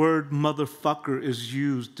book, the word motherfucker is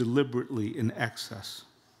used deliberately in excess.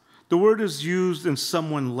 The word is used and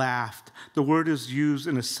someone laughed. The word is used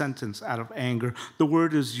in a sentence out of anger. The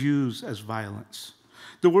word is used as violence.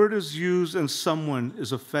 The word is used and someone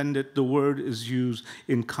is offended. The word is used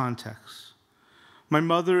in context. My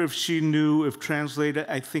mother, if she knew, if translated,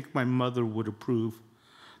 I think my mother would approve.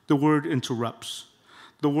 The word interrupts.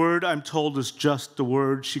 The word, I'm told, is just the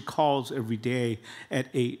word she calls every day at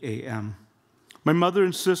 8 a.m. My mother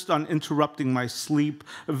insists on interrupting my sleep.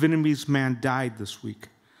 A Vietnamese man died this week,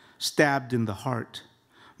 stabbed in the heart.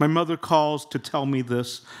 My mother calls to tell me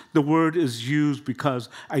this. The word is used because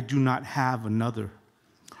I do not have another.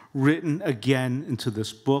 Written again into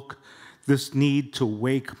this book, this need to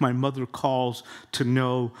wake, my mother calls to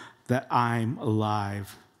know that I'm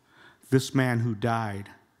alive. This man who died,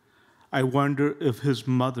 I wonder if his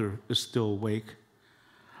mother is still awake.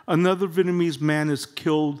 Another Vietnamese man is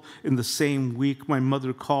killed in the same week. My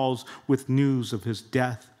mother calls with news of his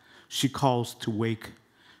death. She calls to wake.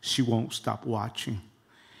 She won't stop watching.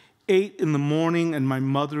 8 in the morning, and my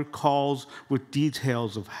mother calls with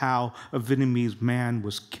details of how a Vietnamese man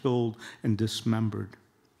was killed and dismembered.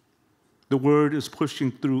 The word is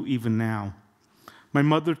pushing through even now. My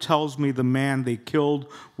mother tells me the man they killed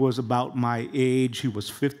was about my age. He was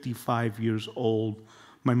 55 years old.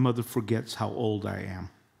 My mother forgets how old I am.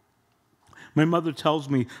 My mother tells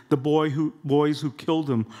me the boys who killed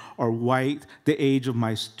him are white, the age of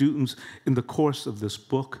my students. In the course of this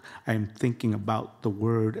book, I am thinking about the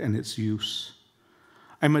word and its use.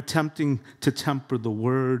 I'm attempting to temper the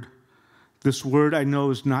word. This word I know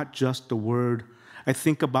is not just a word. I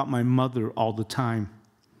think about my mother all the time.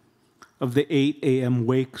 Of the 8 a.m.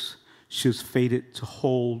 wakes she is fated to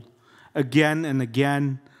hold again and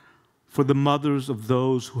again for the mothers of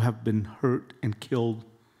those who have been hurt and killed,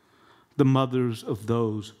 the mothers of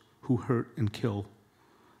those who hurt and kill.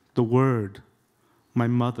 The word, my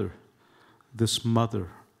mother, this mother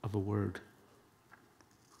of a word.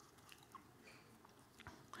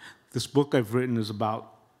 This book I've written is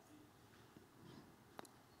about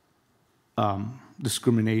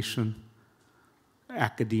discrimination,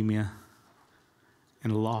 academia,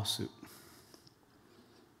 and a lawsuit.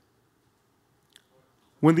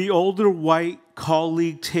 When the older white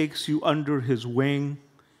colleague takes you under his wing,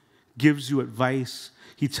 gives you advice,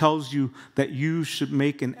 he tells you that you should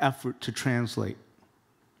make an effort to translate.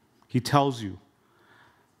 He tells you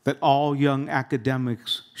that all young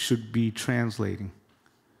academics should be translating.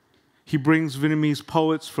 He brings Vietnamese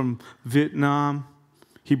poets from Vietnam.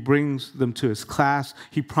 He brings them to his class.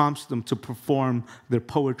 He prompts them to perform their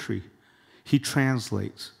poetry. He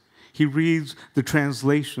translates. He reads the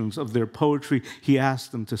translations of their poetry. He asks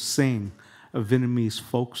them to sing a Vietnamese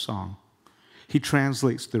folk song. He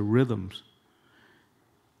translates their rhythms.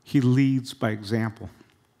 He leads by example.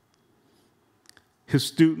 His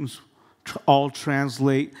students all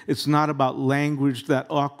translate. It's not about language, that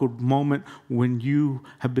awkward moment when you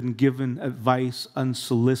have been given advice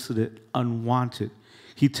unsolicited, unwanted.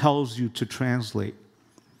 He tells you to translate.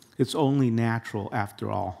 It's only natural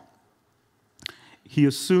after all. He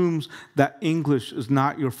assumes that English is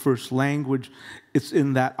not your first language. It's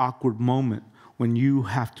in that awkward moment when you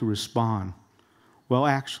have to respond. Well,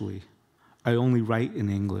 actually, I only write in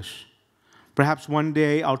English. Perhaps one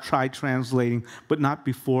day I'll try translating, but not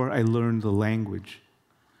before I learn the language.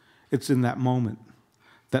 It's in that moment,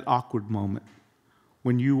 that awkward moment,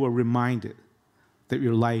 when you are reminded that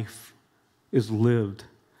your life is lived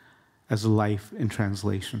as a life in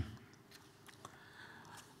translation.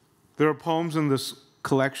 There are poems in this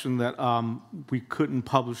collection that we couldn't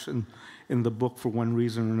publish in the book for one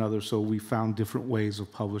reason or another, so we found different ways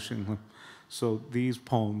of publishing them. So these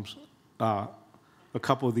poems, a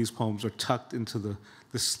couple of these poems are tucked into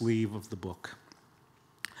the sleeve of the book.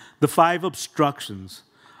 The 5 obstructions,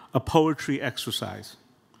 a poetry exercise.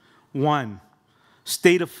 1,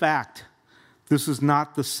 state a fact. This is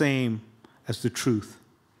not the same as the truth.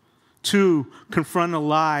 2, confront a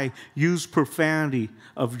lie. Use profanity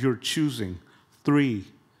of your choosing. 3,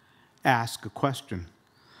 ask a question.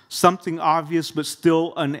 Something obvious but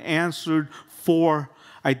still unanswered. 4,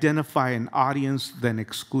 identify an audience, then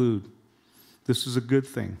exclude. This is a good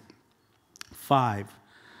thing. 5,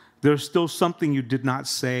 there's still something you did not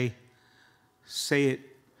say. Say it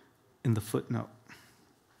in the footnote.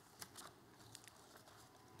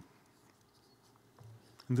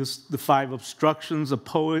 And the 5 obstructions of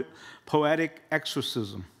poetic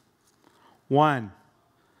exorcism. 1,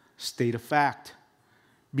 state a fact.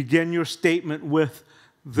 Begin your statement with,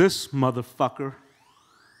 "This motherfucker."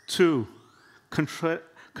 2,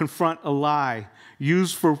 confront a lie.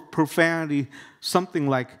 Use for profanity something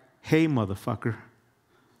like, "Hey, motherfucker."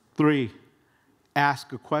 3,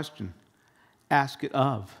 ask a question. Ask it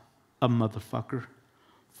of a motherfucker.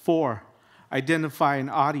 4, identify an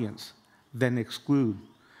audience, then exclude.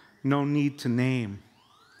 No need to name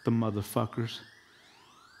the motherfuckers.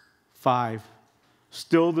 5,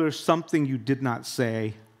 still there's something you did not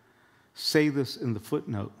say. Say this in the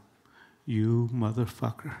footnote. You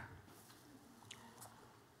motherfucker.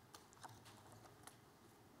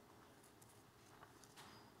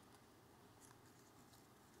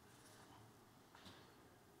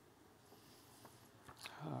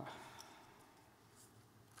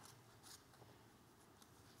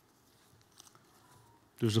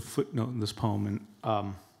 There's a footnote in this poem,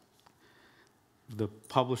 and the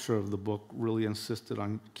publisher of the book really insisted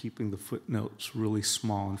on keeping the footnotes really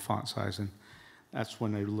small in font size, and that's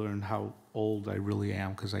when I learned how old I really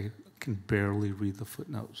am, because I can barely read the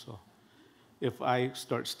footnotes. So if I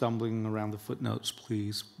start stumbling around the footnotes,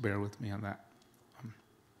 please bear with me on that.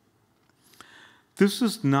 This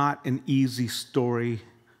is not an easy story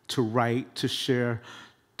to write, to share,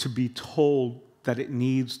 to be told that it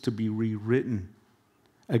needs to be rewritten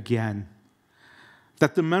again.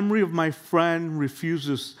 That the memory of my friend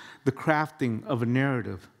refuses the crafting of a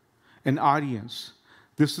narrative, an audience.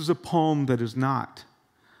 This is a poem that is not,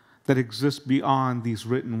 that exists beyond these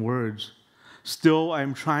written words. Still,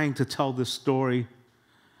 I'm trying to tell this story.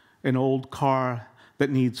 An old car that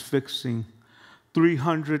needs fixing.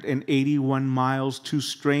 381 miles, 2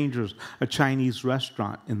 strangers, a Chinese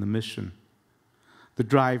restaurant in the Mission. The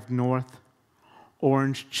drive north,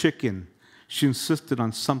 orange chicken. She insisted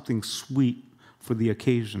on something sweet for the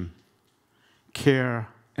occasion. Care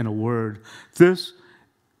and a word. This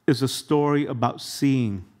is a story about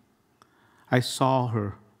seeing. I saw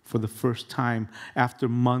her for the first time after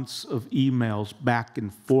months of emails back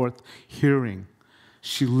and forth, hearing.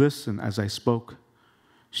 She listened as I spoke.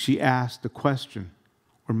 She asked a question,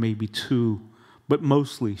 or maybe 2, but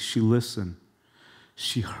mostly she listened.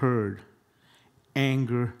 She heard.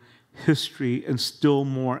 Anger, history, and still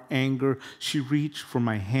more anger. She reached for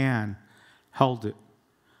my hand, held it.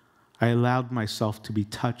 I allowed myself to be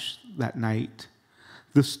touched that night.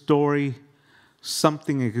 The story,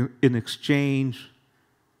 something in exchange,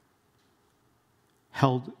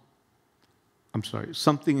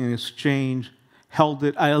 something in exchange, held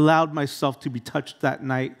it. I allowed myself to be touched that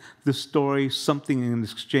night. The story, something in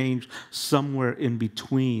exchange, somewhere in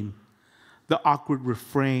between. the awkward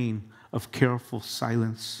refrain of careful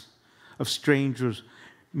silence, of strangers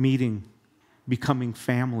meeting, becoming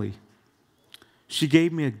family. She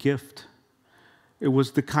gave me a gift. It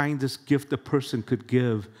was the kindest gift a person could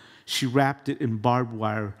give. She wrapped it in barbed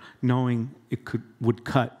wire, knowing it would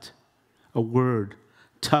cut. A word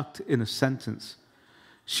tucked in a sentence.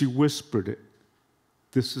 She whispered it.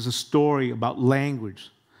 This is a story about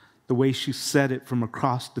language, the way she said it from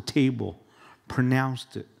across the table,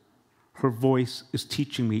 pronounced it. Her voice is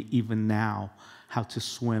teaching me even now how to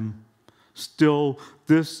swim. Still,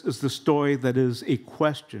 this is the story that is a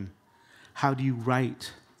question. How do you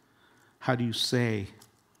write? How do you say?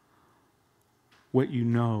 What you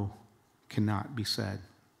know cannot be said.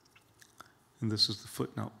 And this is the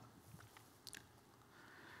footnote.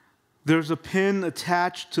 There's a pin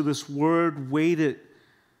attached to this word weighted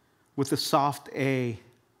with a soft A,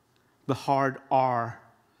 the hard R.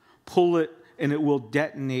 Pull it and it will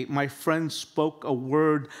detonate. My friend spoke a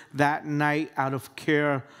word that night out of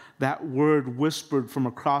care. That word whispered from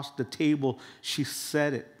across the table. She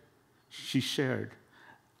said it. She shared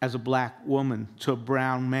as a black woman to a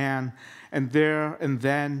brown man. And there and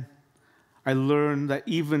then I learned that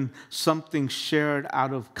even something shared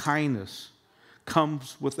out of kindness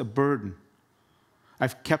comes with a burden.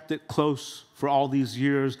 I've kept it close for all these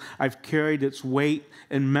years. I've carried its weight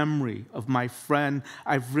in memory of my friend.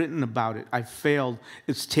 I've written about it. I've failed.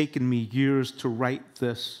 It's taken me years to write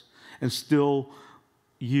this, and still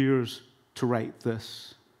years to write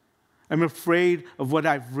this. I'm afraid of what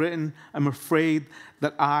I've written. I'm afraid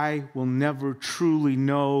that I will never truly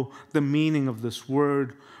know the meaning of this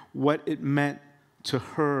word, what it meant to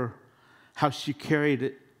her, how she carried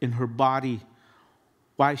it in her body,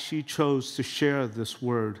 why she chose to share this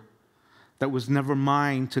word that was never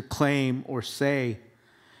mine to claim or say.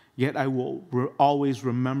 Yet I will always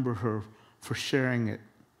remember her for sharing it,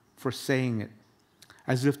 for saying it,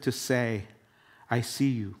 as if to say, I see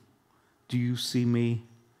you. Do you see me?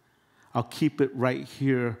 I'll keep it right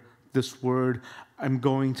here, this word. I'm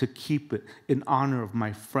going to keep it in honor of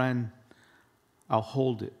my friend. I'll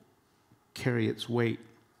hold it, carry its weight.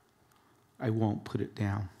 I won't put it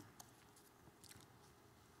down.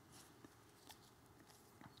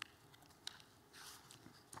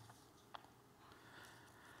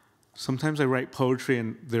 Sometimes I write poetry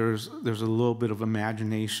and there's a little bit of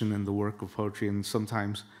imagination in the work of poetry, and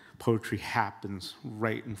sometimes poetry happens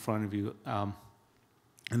right in front of you.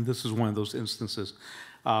 And this is one of those instances.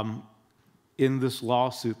 In this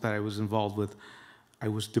lawsuit that I was involved with, I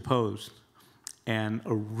was deposed. And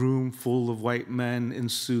a room full of white men in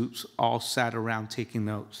suits all sat around taking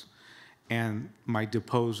notes. And my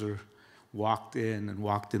deposer walked in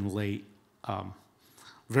late,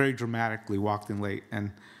 very dramatically walked in late.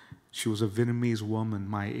 And she was a Vietnamese woman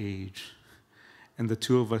my age. And the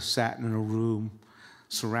two of us sat in a room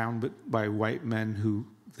surrounded by white men who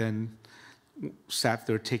then sat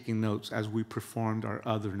there taking notes as we performed our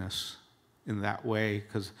otherness in that way,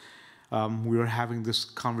 because we were having this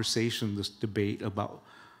conversation, this debate about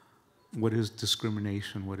what is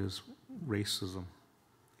discrimination, what is racism.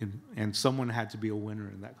 And someone had to be a winner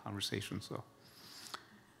in that conversation. So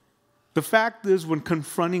the fact is, when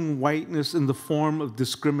confronting whiteness in the form of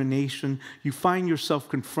discrimination, you find yourself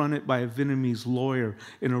confronted by a Vietnamese lawyer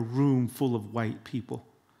in a room full of white people.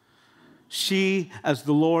 She as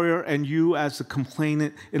the lawyer and you as the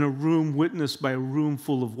complainant in a room witnessed by a room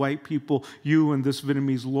full of white people. You and this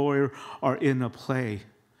Vietnamese lawyer are in a play.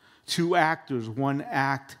 Two actors, one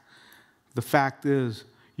act. The fact is,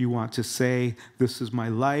 you want to say, this is my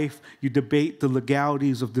life. You debate the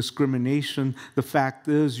legalities of discrimination. The fact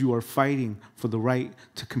is, you are fighting for the right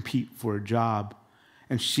to compete for a job.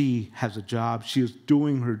 And she has a job. She is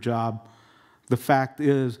doing her job. The fact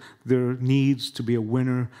is, there needs to be a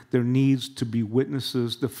winner. There needs to be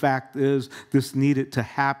witnesses. The fact is, this needed to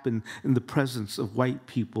happen in the presence of white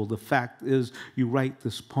people. The fact is, you write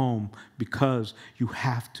this poem because you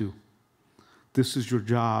have to. This is your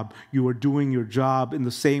job. You are doing your job in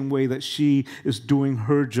the same way that she is doing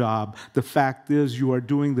her job. The fact is, you are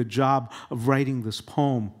doing the job of writing this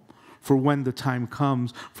poem for when the time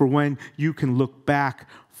comes, for when you can look back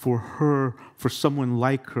for her, for someone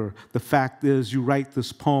like her. The fact is, you write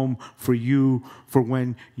this poem for you, for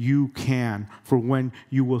when you can, for when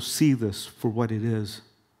you will see this for what it is.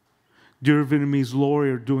 Dear Vietnamese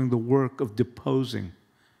lawyer doing the work of deposing,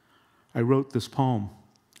 I wrote this poem.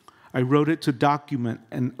 I wrote it to document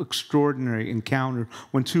an extraordinary encounter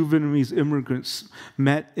when two Vietnamese immigrants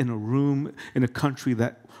met in a room in a country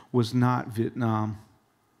that was not Vietnam.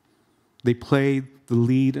 They played the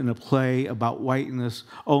lead in a play about whiteness,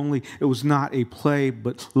 only it was not a play,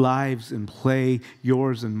 but lives in play,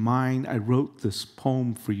 yours and mine. I wrote this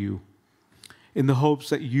poem for you in the hopes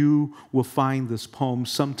that you will find this poem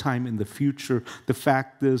sometime in the future. The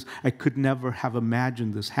fact is, I could never have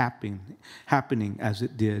imagined this happening as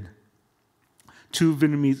it did. Two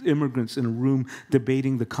Vietnamese immigrants in a room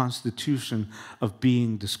debating the constitution of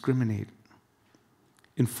being discriminated,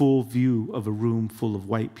 in full view of a room full of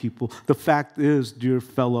white people. The fact is, dear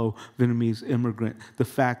fellow Vietnamese immigrant, the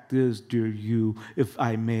fact is, dear you, if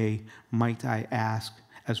I may, might I ask,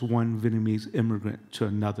 as one Vietnamese immigrant to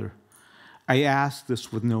another. I ask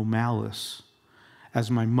this with no malice,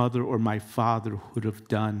 as my mother or my father would have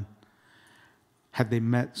done had they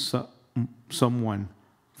met someone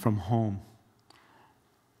from home.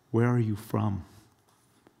 Where are you from?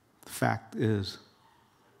 The fact is,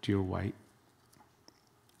 dear white.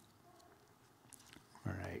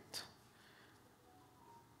 All right.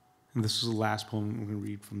 And this is the last poem we're going to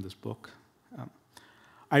read from this book.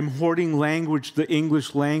 I'm hoarding language, the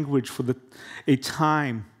English language, for a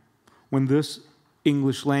time when this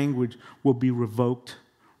English language will be revoked,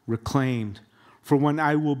 reclaimed, for when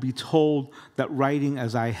I will be told that writing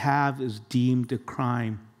as I have is deemed a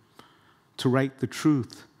crime. To write the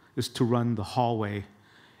truth is to run the hallway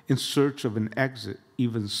in search of an exit.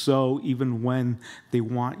 Even so, even when they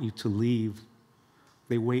want you to leave,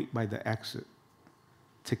 they wait by the exit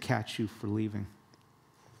to catch you for leaving.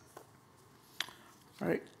 All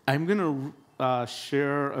right, I'm going to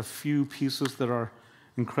share a few pieces that are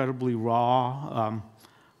incredibly raw.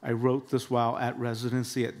 I wrote this while at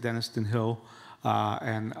residency at Denniston Hill,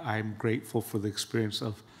 and I'm grateful for the experience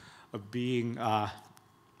of being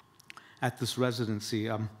at this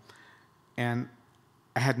residency. And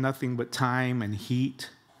I had nothing but time and heat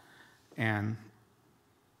and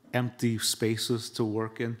empty spaces to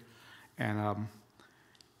work in, and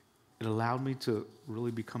it allowed me to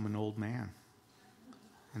really become an old man.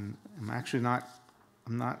 And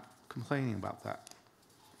I'm not complaining about that.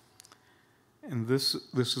 And this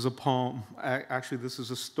is a poem. Actually, this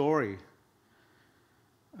is a story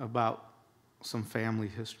about some family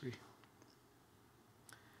history.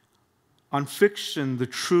 On fiction, the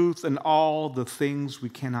truth, and all the things we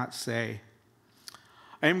cannot say.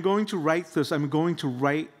 I am going to write this. I'm going to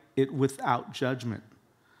write it without judgment.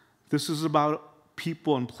 This is about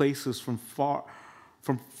people and places from far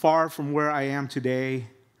from where I am today,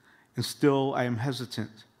 and still I am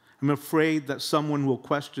hesitant. I'm afraid that someone will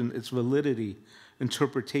question its validity,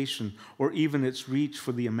 interpretation, or even its reach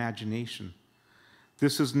for the imagination.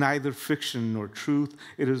 This is neither fiction nor truth.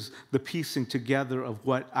 It is the piecing together of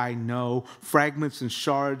what I know, fragments and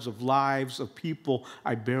shards of lives of people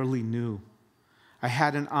I barely knew. I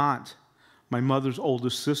had an aunt, my mother's older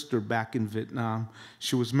sister, back in Vietnam.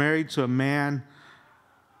 She was married to a man.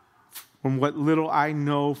 From what little I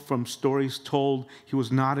know from stories told, he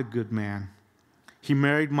was not a good man. He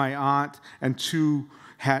married my aunt and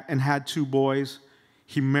had two boys.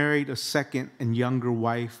 He married a second and younger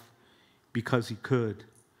wife because he could,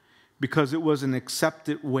 because it was an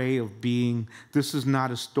accepted way of being. This is not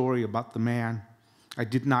a story about the man. I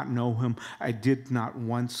did not know him. I did not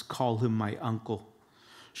once call him my uncle.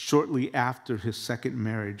 Shortly after his second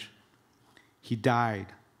marriage, he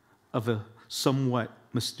died of a somewhat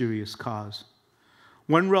mysterious cause.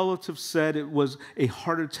 One relative said it was a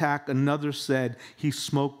heart attack. Another said he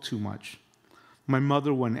smoked too much. My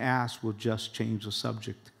mother, when asked, will just change the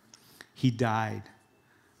subject. He died.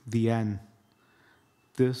 The end.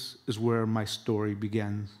 This is where my story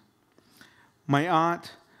begins. My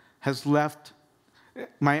aunt was left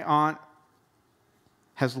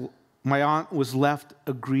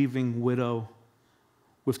a grieving widow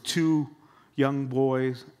with two young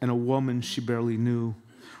boys and a woman she barely knew.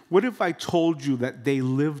 What if I told you that they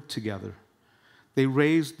lived together? They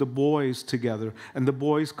raised the boys together, and the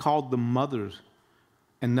boys called them mothers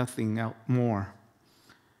and nothing else more.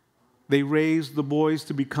 They raised the boys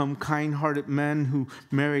to become kind-hearted men who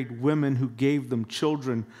married women who gave them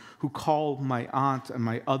children, who called my aunt and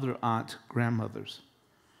my other aunt grandmothers.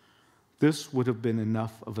 This would have been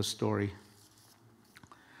enough of a story.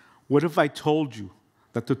 What if I told you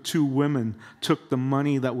that the two women took the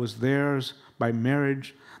money that was theirs by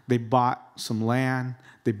marriage, they bought some land,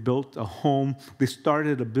 they built a home, they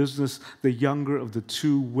started a business. The younger of the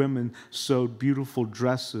two women sewed beautiful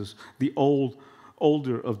dresses. The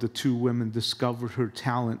older of the two women discovered her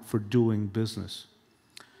talent for doing business.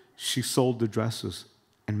 She sold the dresses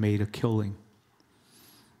and made a killing.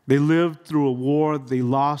 They lived through a war. They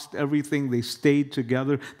lost everything. They stayed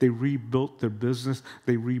together. They rebuilt their business.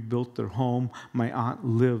 They rebuilt their home. My aunt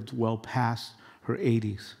lived well past her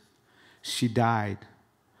 80s. She died.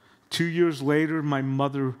 2 years later, my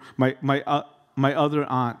other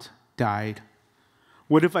aunt died.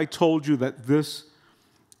 What if I told you that this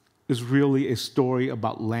is really a story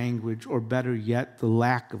about language, or better yet, the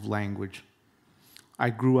lack of language? I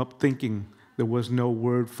grew up thinking there was no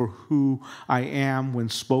word for who I am when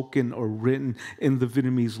spoken or written in the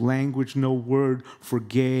Vietnamese language, no word for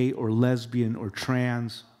gay or lesbian or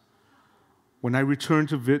trans. When I returned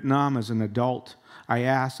to Vietnam as an adult, I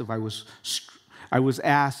was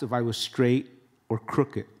asked if I was straight or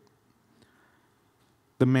crooked.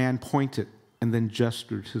 The man pointed and then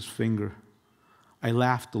gestured his finger. I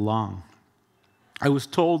laughed along. I was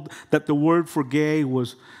told that the word for gay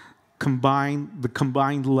was the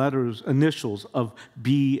combined initials of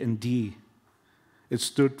B and D. It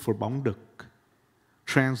stood for bóng đực.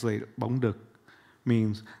 Translated, bóng đực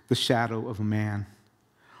means the shadow of a man.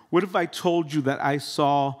 What if I told you that I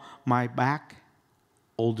saw my back,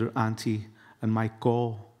 older auntie, and my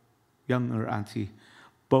cô, younger auntie,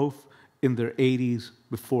 both in their 80s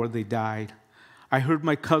before they died? I heard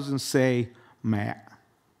my cousin say, mẹ,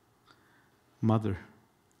 mother,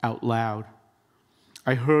 out loud.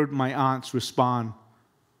 I heard my aunts respond,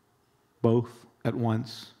 both at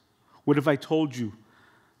once. What if I told you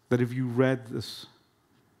that if you read this,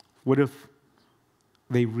 what if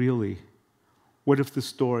the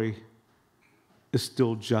story is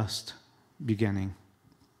still just beginning?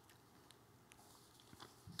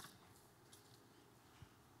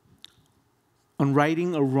 On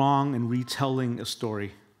righting a wrong and retelling a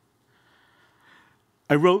story.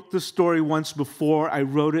 I wrote this story once before. I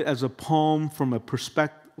wrote it as a poem from the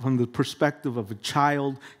perspective of a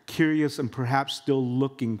child, curious and perhaps still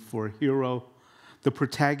looking for a hero. The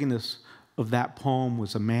protagonist of that poem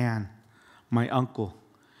was a man, my uncle.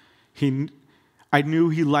 I knew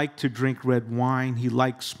he liked to drink red wine. He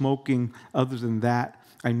liked smoking. Other than that,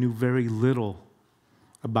 I knew very little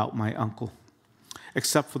about my uncle,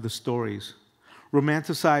 except for the stories.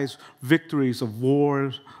 Romanticized victories of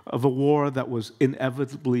a war that was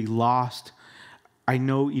inevitably lost. I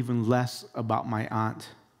know even less about my aunt,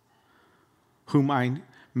 whom I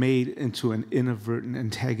made into an inadvertent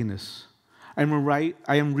antagonist. I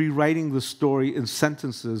am rewriting the story in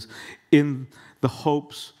sentences in the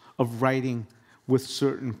hopes of writing with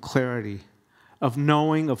certain clarity, of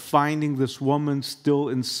knowing, of finding this woman still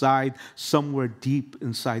inside, somewhere deep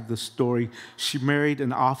inside the story. She married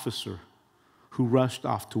an officer who rushed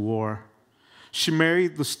off to war. She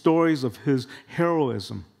married the stories of his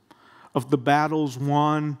heroism, of the battles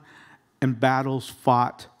won and battles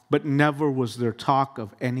fought, but never was there talk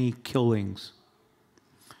of any killings.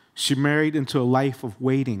 She married into a life of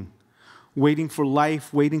waiting for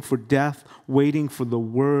life, waiting for death, waiting for the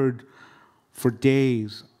word, for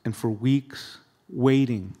days and for weeks,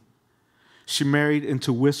 waiting. She married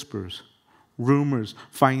into whispers, rumors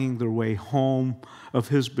finding their way home, of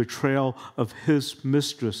his betrayal of his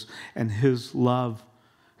mistress and his love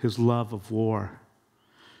of war.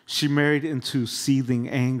 She married into seething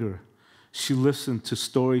anger. She listened to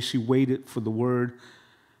stories. She waited for the word.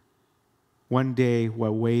 One day,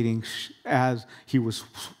 while waiting, as he was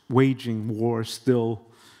waging war still,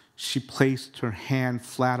 she placed her hand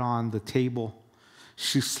flat on the table.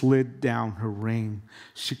 She slid down her ring.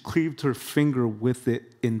 She cleaved her finger with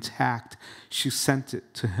it intact. She sent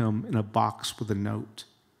it to him in a box with a note.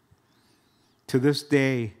 To this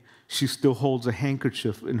day, she still holds a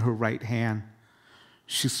handkerchief in her right hand.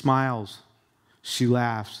 She smiles. She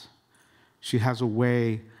laughs. She has a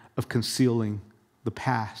way of concealing the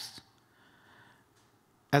past.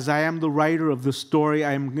 As I am the writer of this story,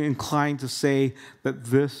 I am inclined to say that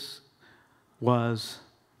this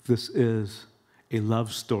is a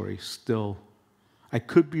love story still. I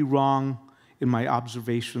could be wrong in my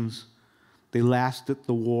observations. They lasted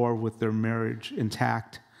the war with their marriage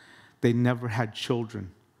intact. They never had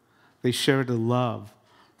children. They shared a love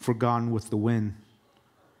for Gone with the Wind.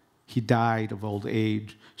 He died of old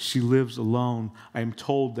age. She lives alone. I am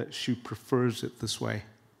told that she prefers it this way.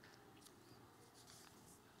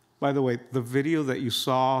 By the way, the video that you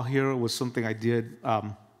saw here was something I did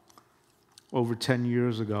over 10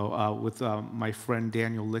 years ago with my friend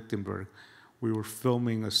Daniel Lichtenberg. We were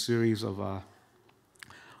filming a series of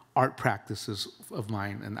art practices of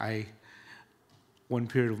mine, and one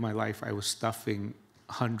period of my life, I was stuffing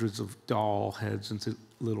hundreds of doll heads into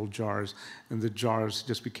little jars, and the jars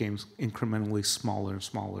just became incrementally smaller and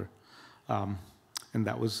smaller. And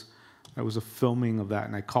that was a filming of that,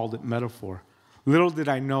 and I called it Metaphor. Little did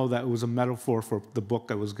I know that it was a metaphor for the book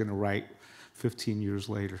I was going to write 15 years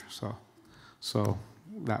later. So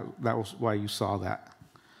that was why you saw that.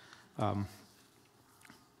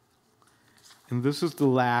 And this is the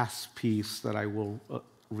last piece that I will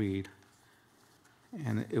read.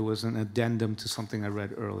 And it was an addendum to something I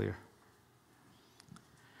read earlier.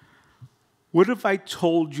 What if I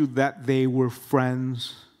told you that they were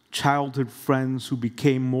friends, childhood friends who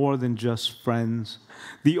became more than just friends?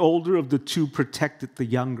 The older of the two protected the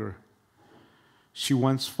younger. She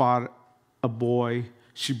once fought a boy.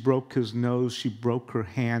 She broke his nose. She broke her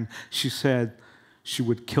hand. She said she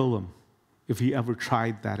would kill him if he ever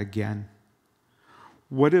tried that again.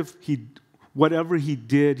 What if whatever he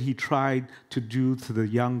did, he tried to do to the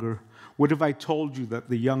younger? What if I told you that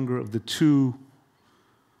the younger of the two,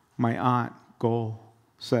 my aunt, Go,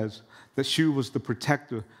 says that she was the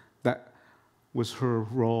protector, that was her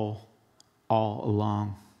role all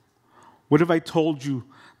along? What if I told you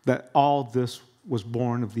that all this was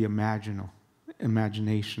born of the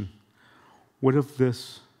imagination? What if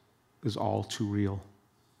this is all too real?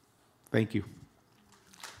 Thank you.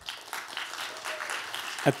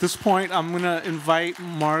 At this point, I'm going to invite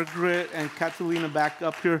Margaret and Catalina back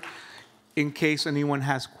up here in case anyone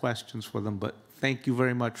has questions for them. But thank you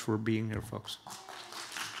very much for being here, folks.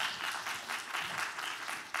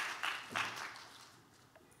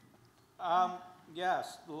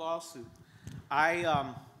 Yes, the lawsuit.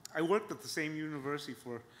 I worked at the same university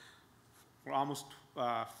for almost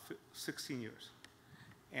 16 years.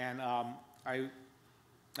 And I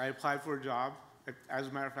applied for a job. As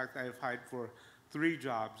a matter of fact, I applied for 3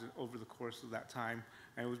 jobs over the course of that time,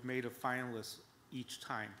 and I was made a finalist each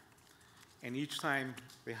time. And each time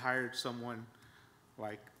they hired someone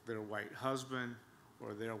like their white husband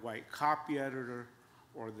or their white copy editor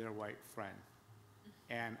or their white friend.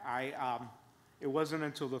 And it wasn't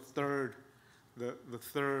until the third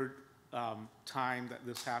time that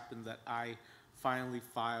this happened that I finally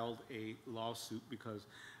filed a lawsuit because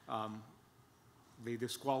they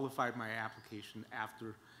disqualified my application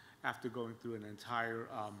after going through an entire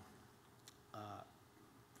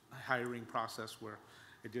hiring process where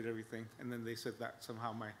I did everything, and then they said that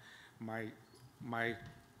somehow my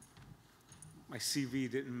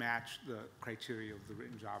CV didn't match the criteria of the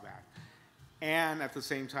written job ad. And at the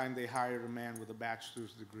same time, they hired a man with a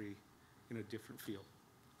bachelor's degree in a different field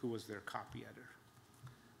who was their copy editor.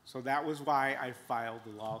 So that was why I filed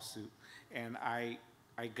the lawsuit. And I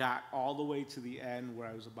got all the way to the end where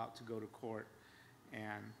I was about to go to court,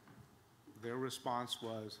 and their response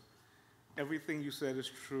was, everything you said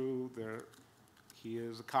is true. He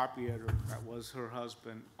is a copy editor. That was her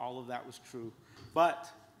husband. All of that was true. But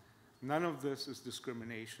none of this is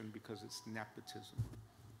discrimination because it's nepotism.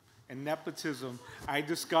 And nepotism, I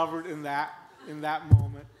discovered in that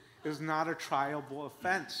moment, is not a triable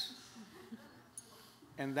offense.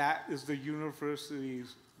 And that is the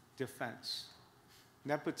university's defense.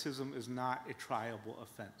 Nepotism is not a triable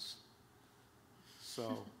offense.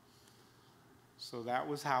 So that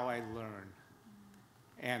was how I learned.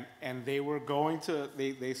 And they were going to,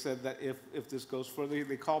 they said that if this goes further,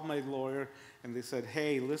 they called my lawyer and they said,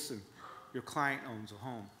 hey, listen, your client owns a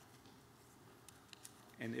home.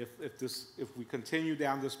 And if we continue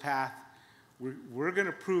down this path, we're going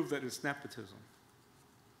to prove that it's nepotism.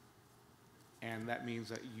 And that means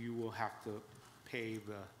that you will have to pay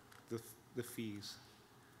the fees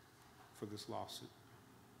for this lawsuit.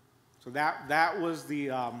 So that was the,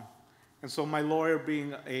 and so my lawyer,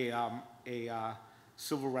 being a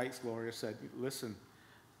civil rights lawyer, said, listen,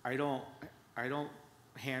 I don't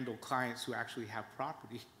handle clients who actually have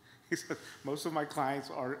property. He said, most of my clients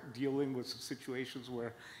are dealing with situations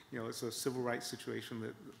where, it's a civil rights situation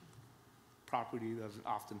that property doesn't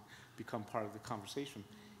often become part of the conversation.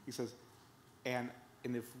 He says, and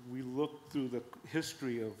if we look through the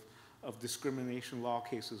history of discrimination law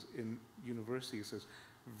cases in universities, he says,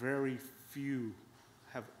 very few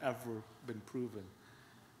have ever been proven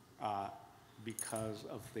because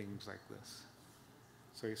of things like this.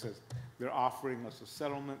 So he says, they're offering us a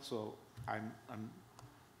settlement, so I'm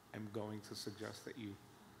going to suggest that you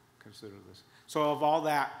consider this. So of all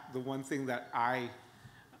that, the one thing that I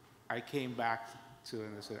came back to,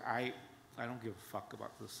 and I said, I don't give a fuck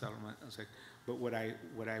about the settlement. I was like, but what I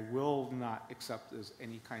will not accept is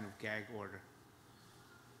any kind of gag order.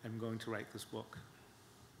 I'm going to write this book,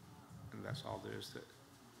 and that's all there is to it.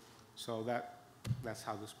 So that's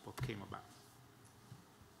how this book came about.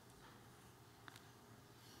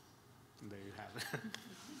 And there you have it.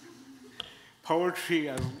 Poetry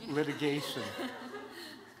as litigation.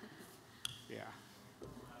 Yeah.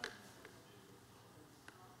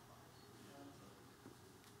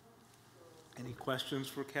 Any questions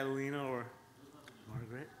for Catalina or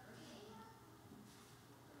Margaret?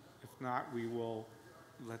 If not, we will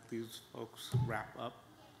let these folks wrap up.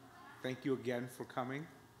 Thank you again for coming.